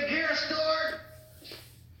 Get your gear stored.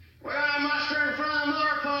 We're gonna muster in front of the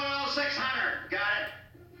motor pool 600. Got it?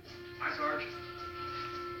 Hi, Sarge.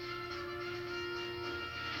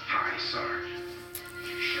 Hi, Sarge.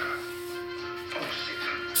 Shut up. Oh,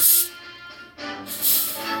 600.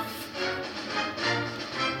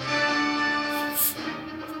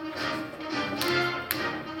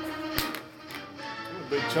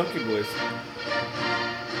 Big chunky boys.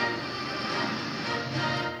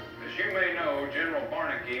 As you may know, General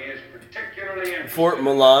Barnaky is particularly interested Fort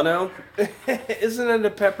Milano. Isn't it a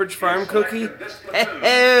Pepperidge Farm cookie?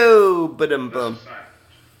 Oh, ba-dum bum.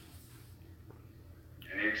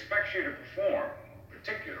 and he expects you to perform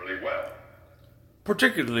particularly well.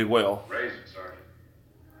 Particularly well. Raise it, Sergeant.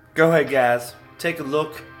 Go ahead, guys. Take a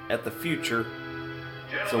look at the future.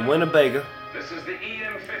 It's a Gentlemen, Winnebago. this is the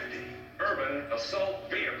EM-50, Urban Assault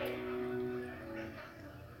Vehicle.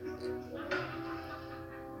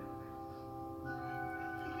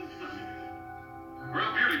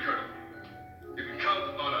 Real beauty, Colonel. You can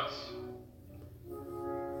count on us.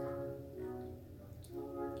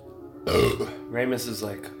 Ramus is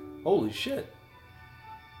like, holy shit.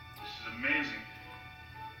 This is amazing.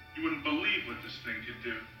 You wouldn't believe what this thing could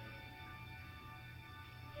do.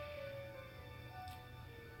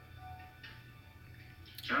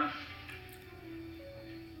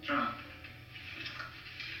 John,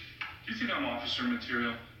 do you think I'm officer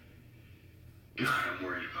material? God, I'm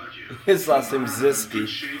worried about you. His last name's I'm in good Ziski.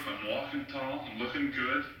 shape, I'm walking tall, I'm looking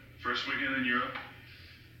good. First weekend in Europe.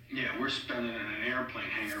 Yeah, we're spending in an airplane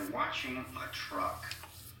hangar watching a truck.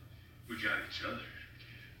 We got each other.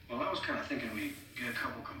 Well, I was kind of thinking we'd get a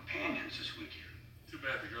couple companions this weekend. Too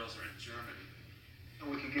bad the girls are in Germany.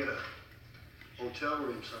 And we could get a hotel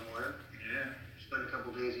room somewhere. Yeah, Spend a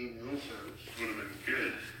couple days eating room service. would have been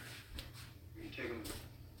good. We can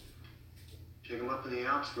take them up in the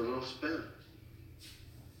Alps for a little spin.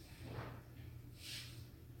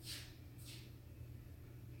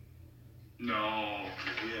 No.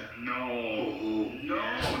 Yeah. No. Oh, No,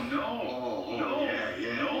 yeah. no. Oh, no.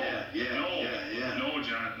 yeah, No. yeah, No. yeah. No,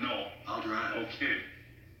 John, no. I'll drive. Okay.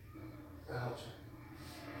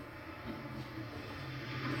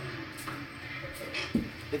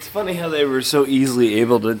 It's funny how they were so easily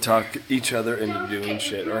able to talk each other into doing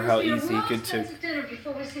shit, or how easy he could take. Dinner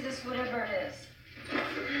before we see this whatever it is.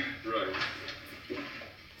 Right.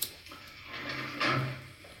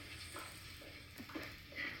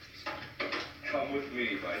 Come with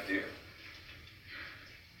me, my dear.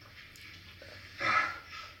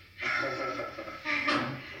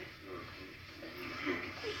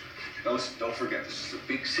 Now listen, don't forget, this is a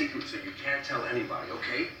big secret, so you can't tell anybody,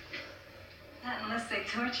 okay? Not unless they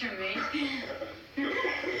torture me.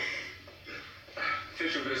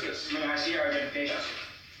 Official business. May I see our identifications?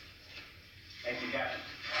 Thank you, Captain.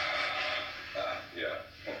 Yeah.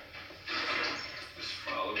 Just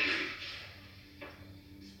follow me.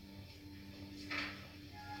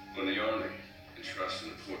 When the Army entrusts an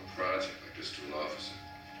important project like this to an officer,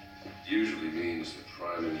 it usually means the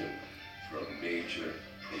priming him for a major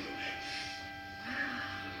promotion.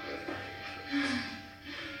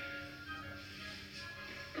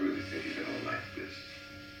 I really think you're gonna like this.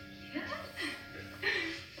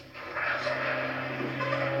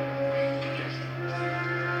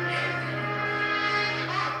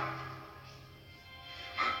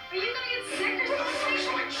 Are you gonna get sick or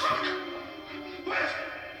something? My truck!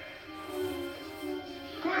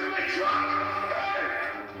 Where's my truck?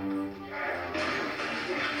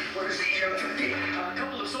 What is the EM-50? A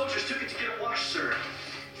couple of soldiers took it to get it washed, sir.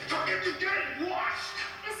 Took it to get it washed!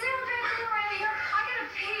 Is there a bathroom around here? I gotta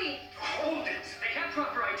pee. Hold it! They have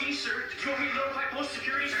proper ID, sir. Did you want me to notify post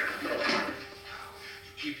security, sir?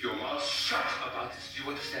 Keep your mouth shut about this, do you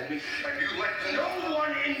understand me? And you let no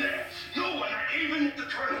one in there! No one, not even the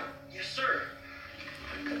colonel! Yes, sir.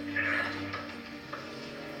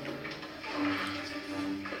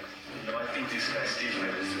 No, I think this guy Steve is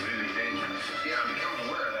really dangerous. Yeah, I'm becoming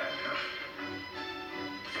aware of that, you know?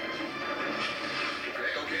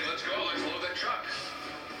 Okay, let's go. Let's load that truck.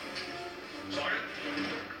 Sergeant?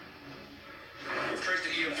 We've traced the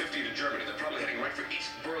EM-50 to Germany. They're probably heading right for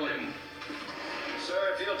East Berlin.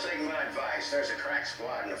 Sir, if you'll take my advice, there's a crack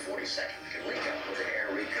squad in the 42nd. We can link up with the air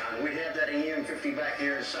recon. We'd have that EM-50 back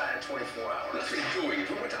here inside of 24 hours. Nothing doing. If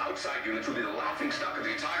we went to outside units, we'd be the laughing stock of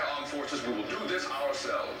the entire armed forces. We will do this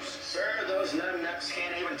ourselves. Sir, those numbnuts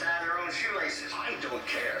can't even tie their own shoelaces. I don't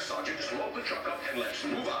care, Sergeant. Just load the truck up and let's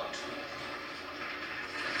move out.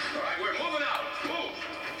 All right, we're moving out. Move.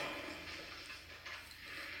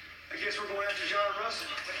 I guess we're going after John Russell. I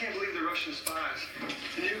can't believe they're Russian spies.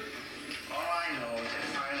 Can you? All I know is I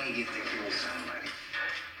finally get to kill somebody.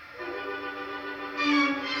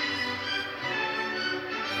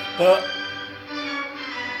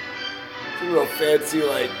 It's a real fancy,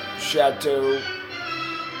 like, chateau.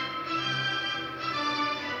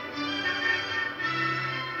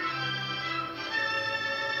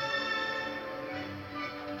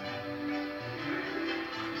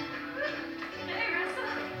 Hey, Russell.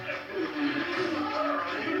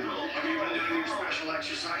 Are you doing special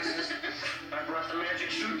exercises? I brought the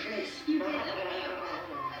magic suitcase.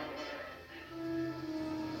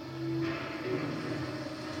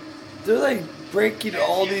 They're like breaking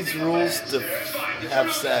all these rules to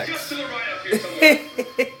have sex. No, sir,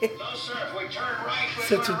 if we turn right, we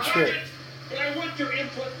Such a turn trick. right. But I want your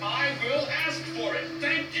input. I will ask for it.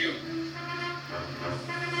 Thank you.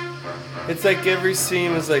 It's like every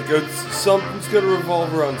scene is like, something's gonna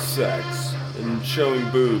revolve around sex and showing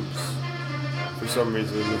boobs for some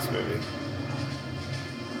reason in this movie.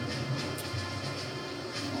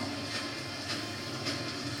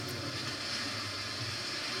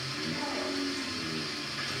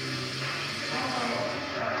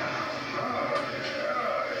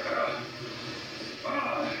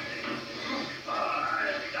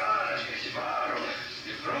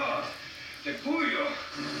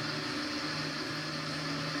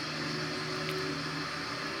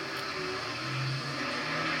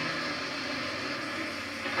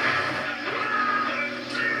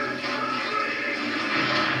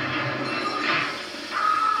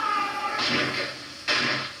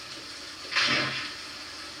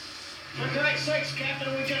 For God's sakes,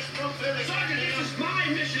 Captain, we just broke through the... Sergeant, this is my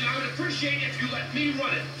mission. I would appreciate it if you let me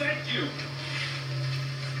run it. Thank you.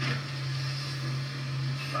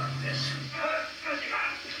 Fuck this.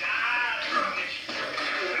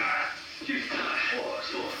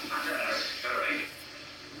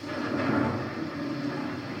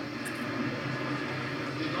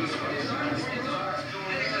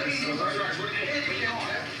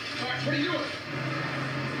 What are you doing?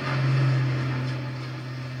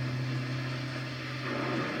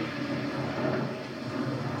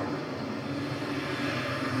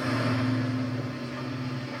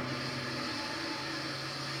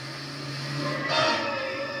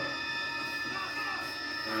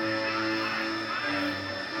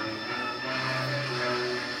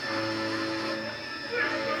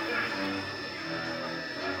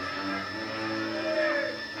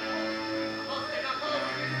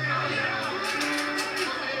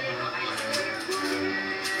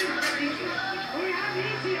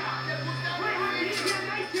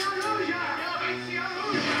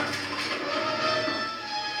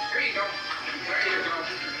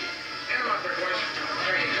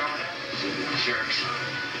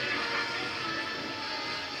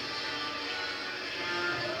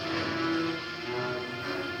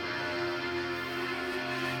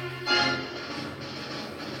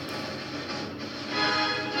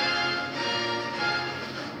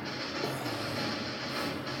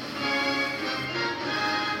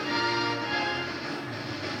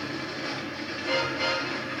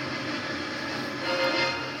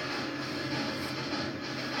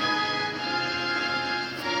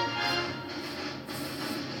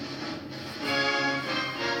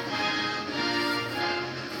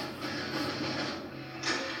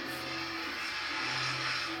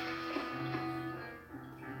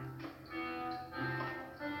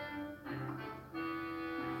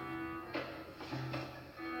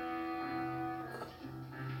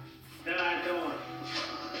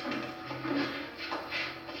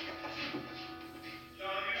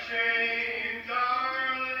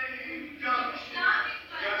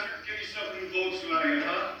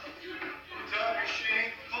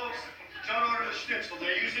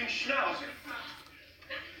 schnauzer.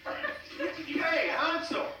 Hey,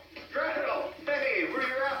 Hansel. Gretel. Hey, we're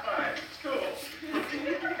your allies. It's cool. All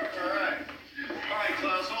right. All right,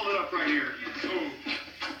 Klaus, hold it up right here. Oh,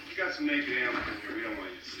 you got some naked animals in here. We don't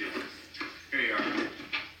want you to see it. Here you are.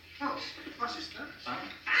 Oh, what's your stuff?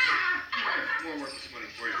 More worth this money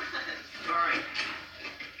for you. All right.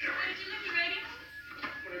 Did you leave the radio?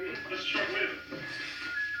 What do you mean? Let's check with it.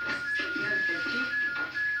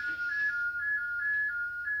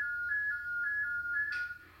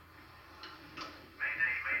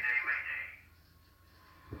 Mayday, mayday, mayday.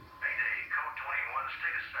 Mayday, code 21,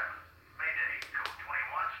 state of 7. Mayday, code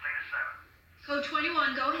 21, state of 7. Code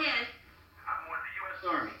 21, go ahead. I'm with the U.S.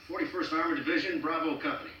 Army, 41st Armored Division, Bravo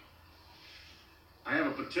Company. I have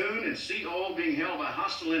a platoon in CO being held by a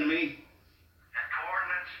hostile enemy. At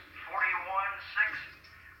coordinates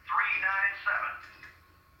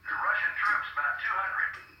 416397. They're Russian troops, about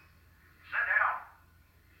 200. Send help.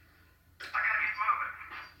 I gotta get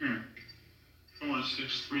moving.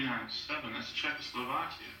 46397, that's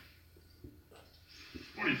Czechoslovakia.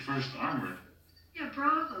 41st Armored, Yeah,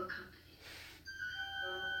 Bravo Company.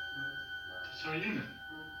 that's our unit.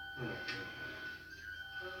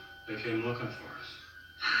 They came looking for us.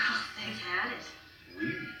 Well, they've had it.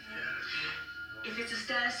 If it's a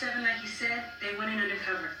status 7 like you said, they went in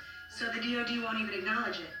undercover. So the DOD won't even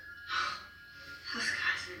acknowledge it. Those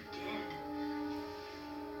guys are dead.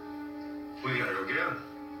 We gotta go get them.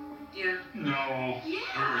 Yeah. No.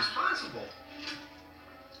 We're responsible.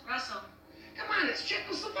 Russell. Come on, it's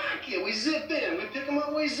Czechoslovakia. We zip in, we pick them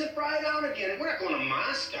up, we zip right out again. We're not going to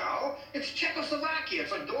Moscow. It's Czechoslovakia.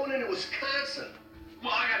 It's like going into Wisconsin.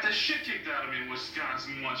 Well, I got the shit kicked out of me in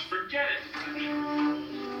Wisconsin once. Forget it.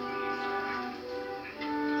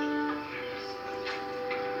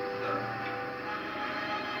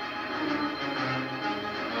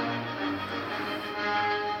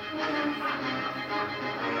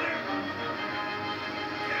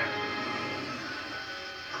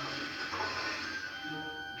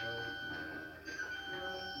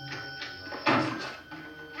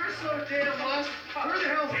 We're so damn lost. Where the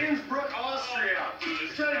hell's Innsbruck, Austria?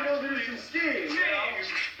 Trying to go do some skiing, you know?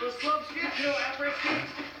 Those slope skis, you know, après ski?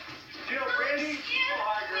 You know, Brandy? Oh,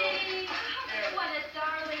 hi, girl. What a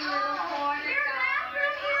darling little corner.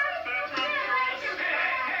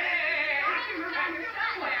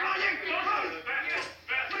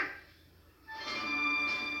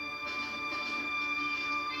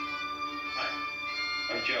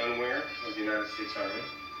 I'm John Ware of the United States Army.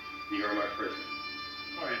 You are my prisoner.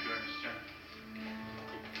 How are you doing, Mr.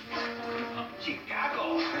 Chicago.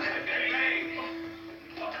 Hey.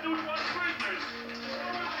 There was one prisoners.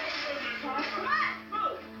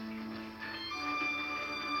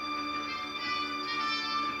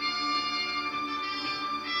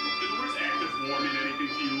 Did the words active war mean anything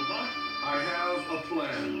to you, Buck? I have a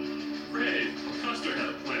plan. Great. Custer had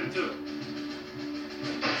a plan, too.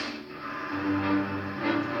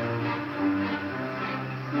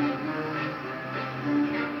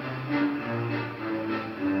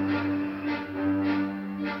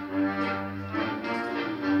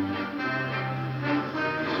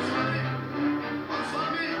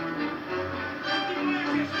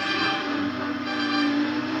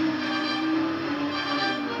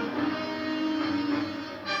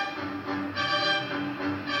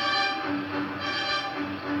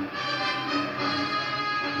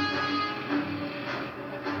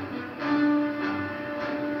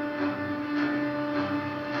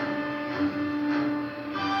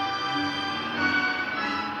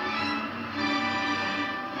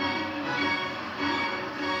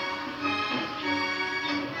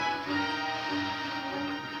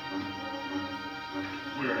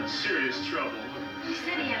 We're in serious trouble. He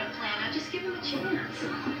said he had a plan. Now just give him a chance.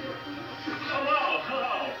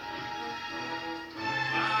 Hello.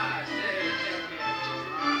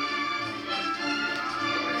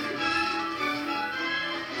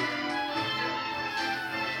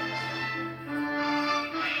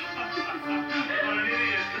 What an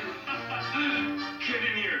idiot. Get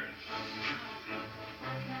in here.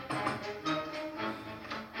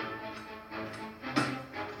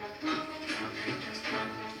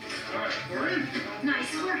 All right, we're in.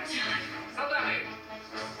 Nice work, John. Солдаты!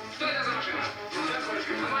 Что это за машина?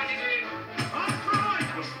 Внимание, дверь! Открой!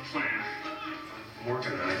 What's the plan? I'm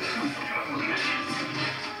working on it.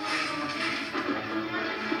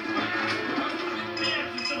 The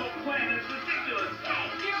absence of a plan is ridiculous.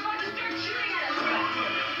 Hey, you're about to start shooting at us.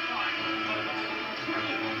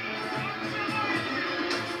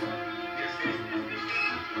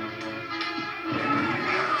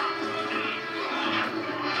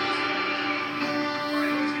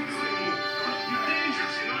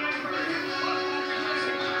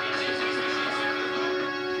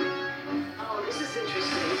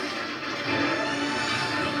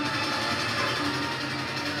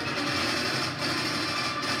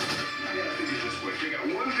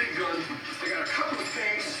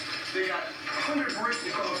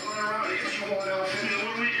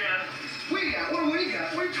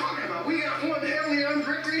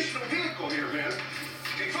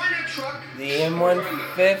 The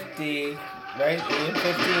M150, right? The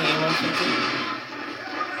M50, M150.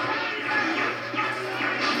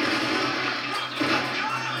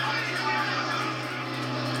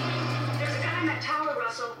 There's a guy in that tower,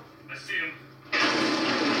 Russell. I see him.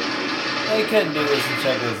 They couldn't do this in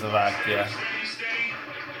Czechoslovakia.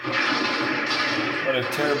 What a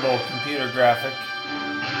terrible computer graphic.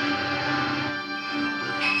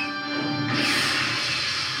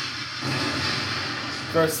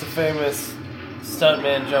 Of course, the famous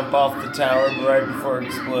stuntman jump off the tower right before it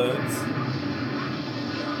explodes.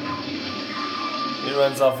 He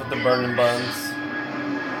runs off with the burning buns.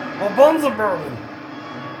 My buns are burning!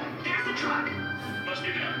 There's the truck. Must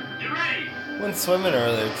be them. Get ready. Went swimming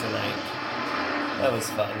earlier tonight. That was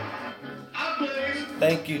fun. Up, please.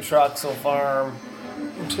 Thank you, Troxel Farm.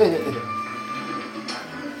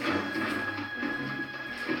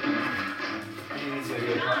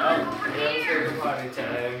 Potty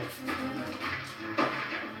time.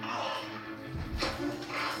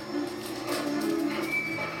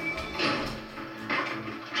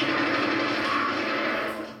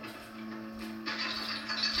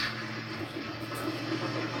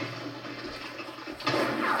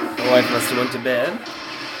 My wife must have went to bed.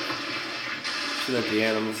 She let the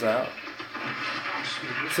animals out.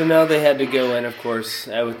 So now they had to go in, of course,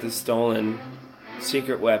 out with the stolen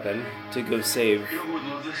secret weapon to go save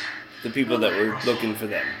the people that were looking for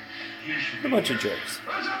them. A bunch of jerks.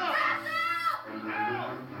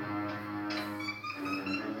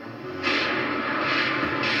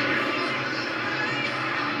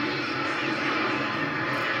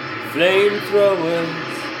 Flamethrowers.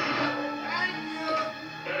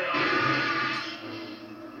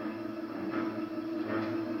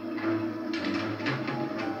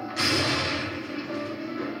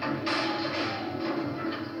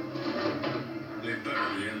 They better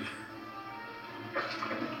be in.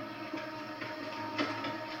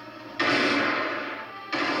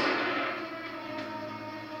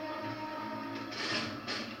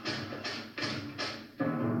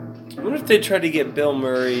 I wonder if they tried to get Bill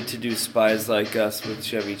Murray to do Spies Like Us with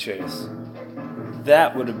Chevy Chase.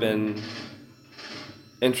 That would have been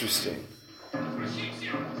interesting.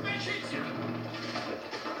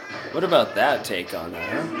 What about that take on that,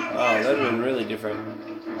 huh? Oh, that would have been really different.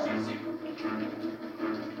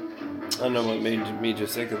 I don't know what made me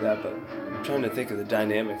just think of that, but I'm trying to think of the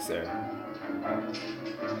dynamics there.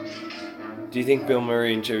 Do you think Bill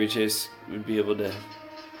Murray and Chevy Chase would be able to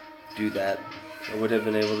do that? Or would have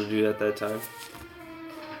been able to do that at that time?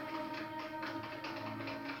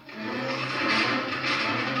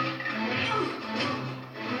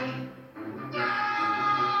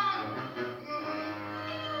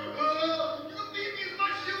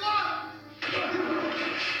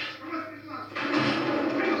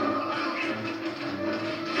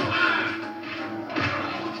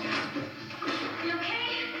 You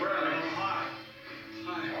okay? Where are they? Hi.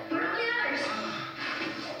 Yes.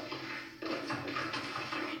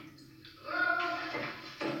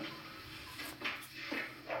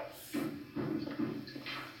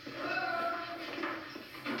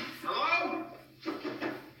 Hello?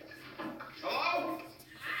 Hello?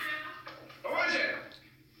 Who is it?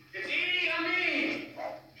 It's Edie or me?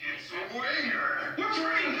 It's a winger. What's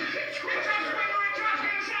ring? It's Winger and Josh,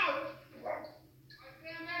 get us out! I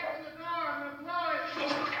can't open the door, I'm employed. Oh,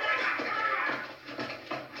 come on.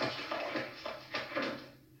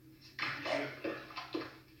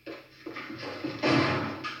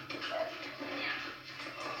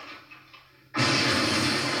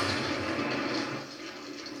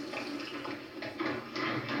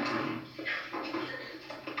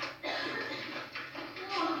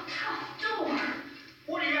 Oh, tough door.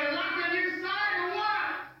 What, you got a lock on your side or what?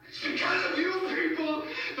 It's because of you people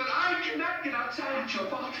that I cannot get outside. It's your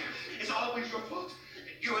fault. It's always your fault.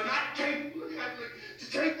 You are not capable of handling to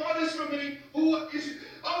take orders from me. Who is...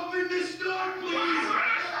 Open this door, please!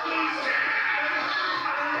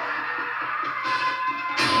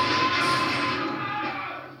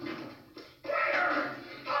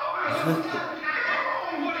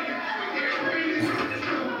 What are you doing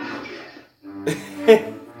here?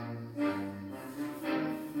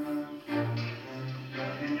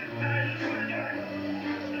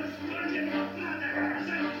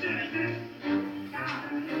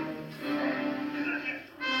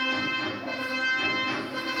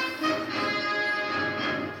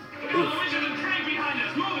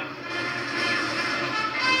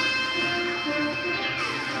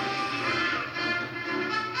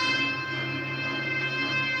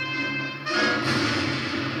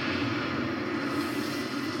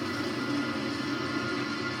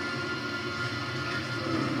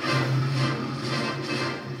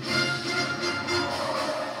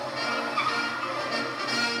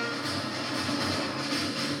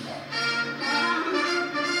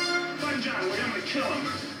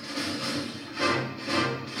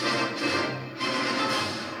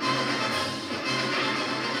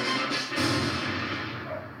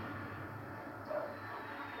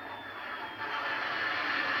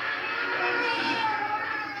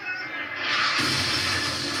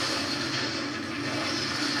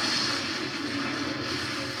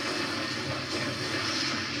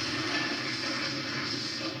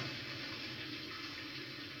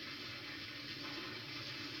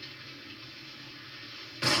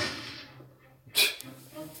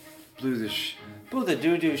 blew the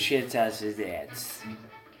doo-doo shits out of his ass.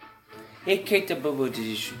 He kicked the boo-boo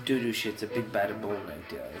doo-doo shits, a big bada boom right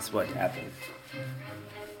there. That's what happened.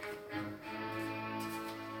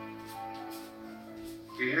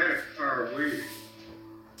 We had a car waiting.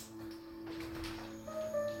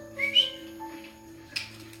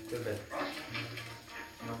 Good bit.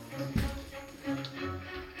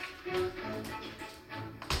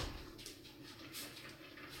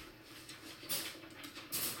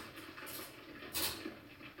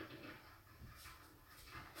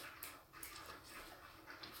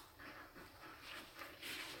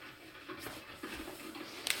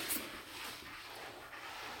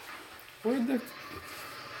 Where'd the...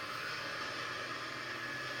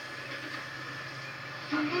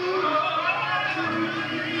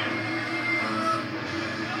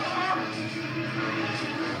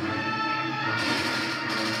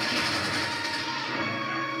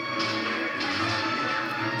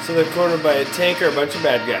 So they're cornered by a tank or a bunch of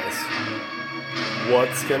bad guys.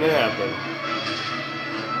 What's gonna happen?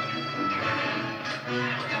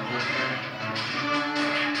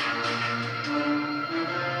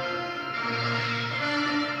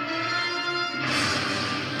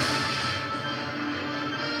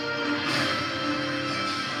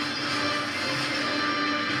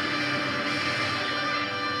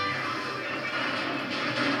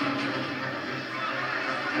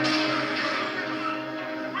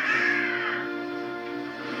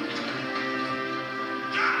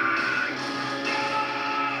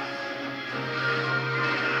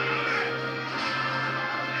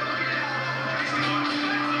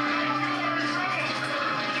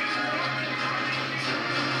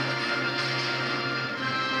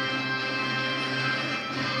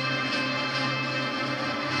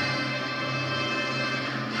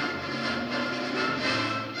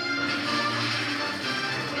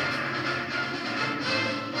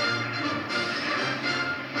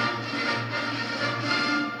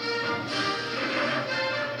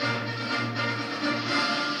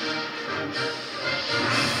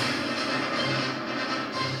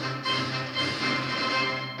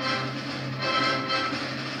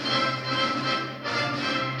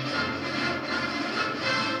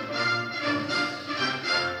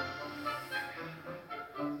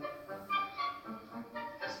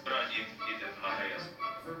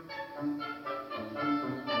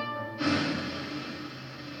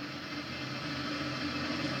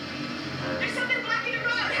 There's something blocking the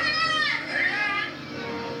road. Hang on!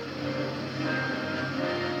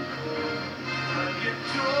 I'm getting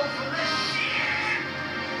too old for this shit.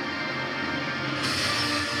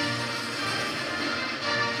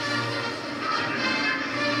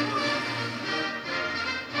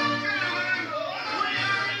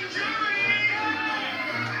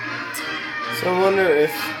 So I wonder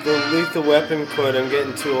if the Lethal Weapon quote, "I'm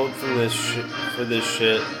getting too old for this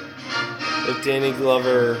shit," if Danny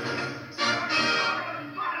Glover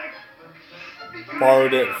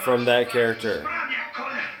borrowed it from that character.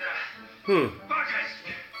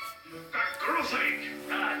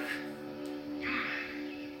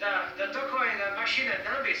 Da такой машина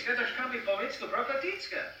нами, с веточками по-мински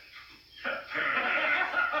прокатиться.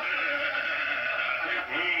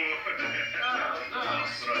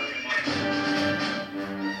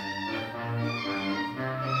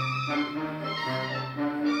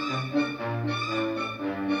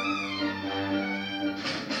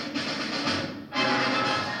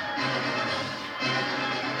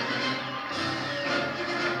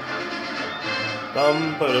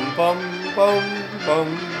 Bum bum bum bum bum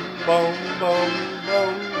bum bum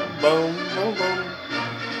bum bum bum bum.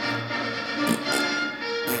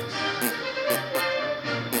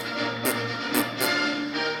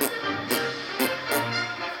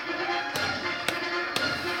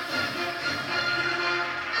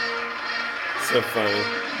 So funny.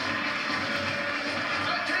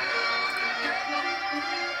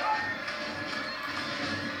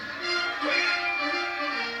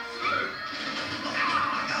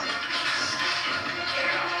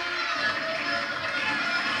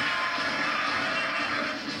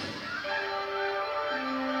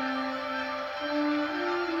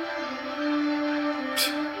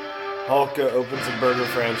 Hulk opens a burger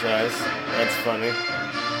franchise. That's funny.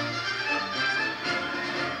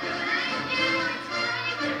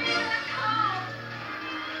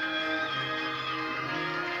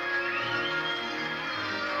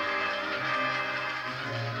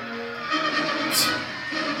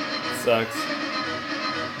 Sucks.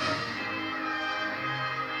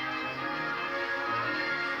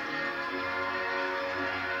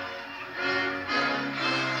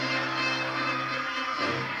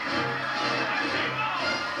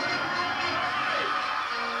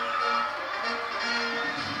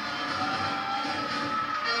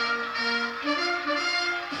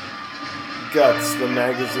 Guts, the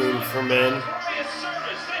magazine for men.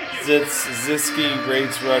 Zitsky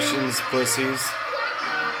rates Russians pussies.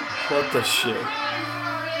 What the shit?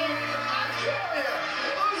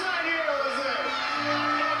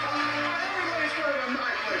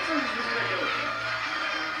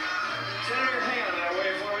 Senator, hang on that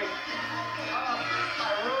way for me.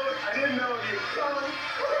 I didn't know you.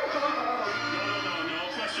 No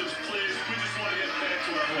questions, please. We just want to get back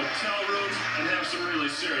to our hotel rooms and have some really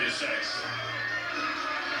serious sex.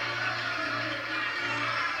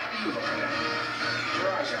 You look at that. Your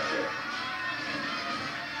eyes out there.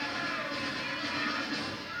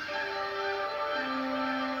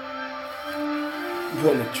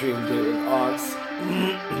 When a dream David Ox.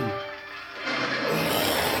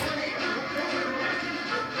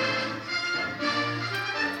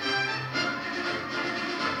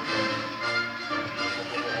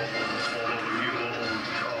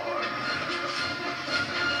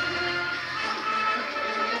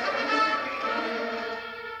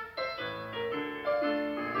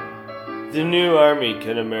 The new army,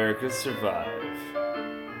 can America survive?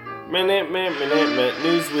 Minute,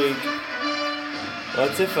 Newsweek.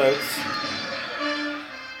 That's it, folks.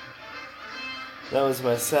 That was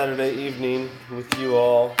my Saturday evening with you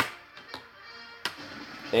all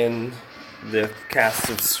in the cast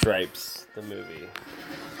of Stripes, the movie,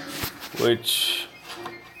 which,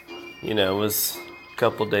 you know, was a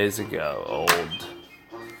couple days ago old.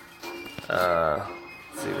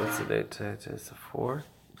 Let's see, what's the date today? Today's the 4th?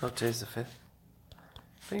 Oh, today's the 5th.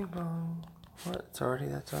 Bing bong. What? It's already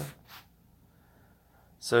that time?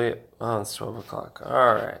 So, yeah. Oh, it's 12 o'clock.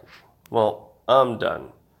 Alright. Well, I'm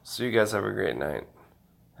done. So, you guys have a great night.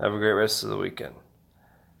 Have a great rest of the weekend.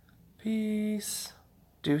 Peace.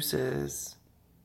 Deuces.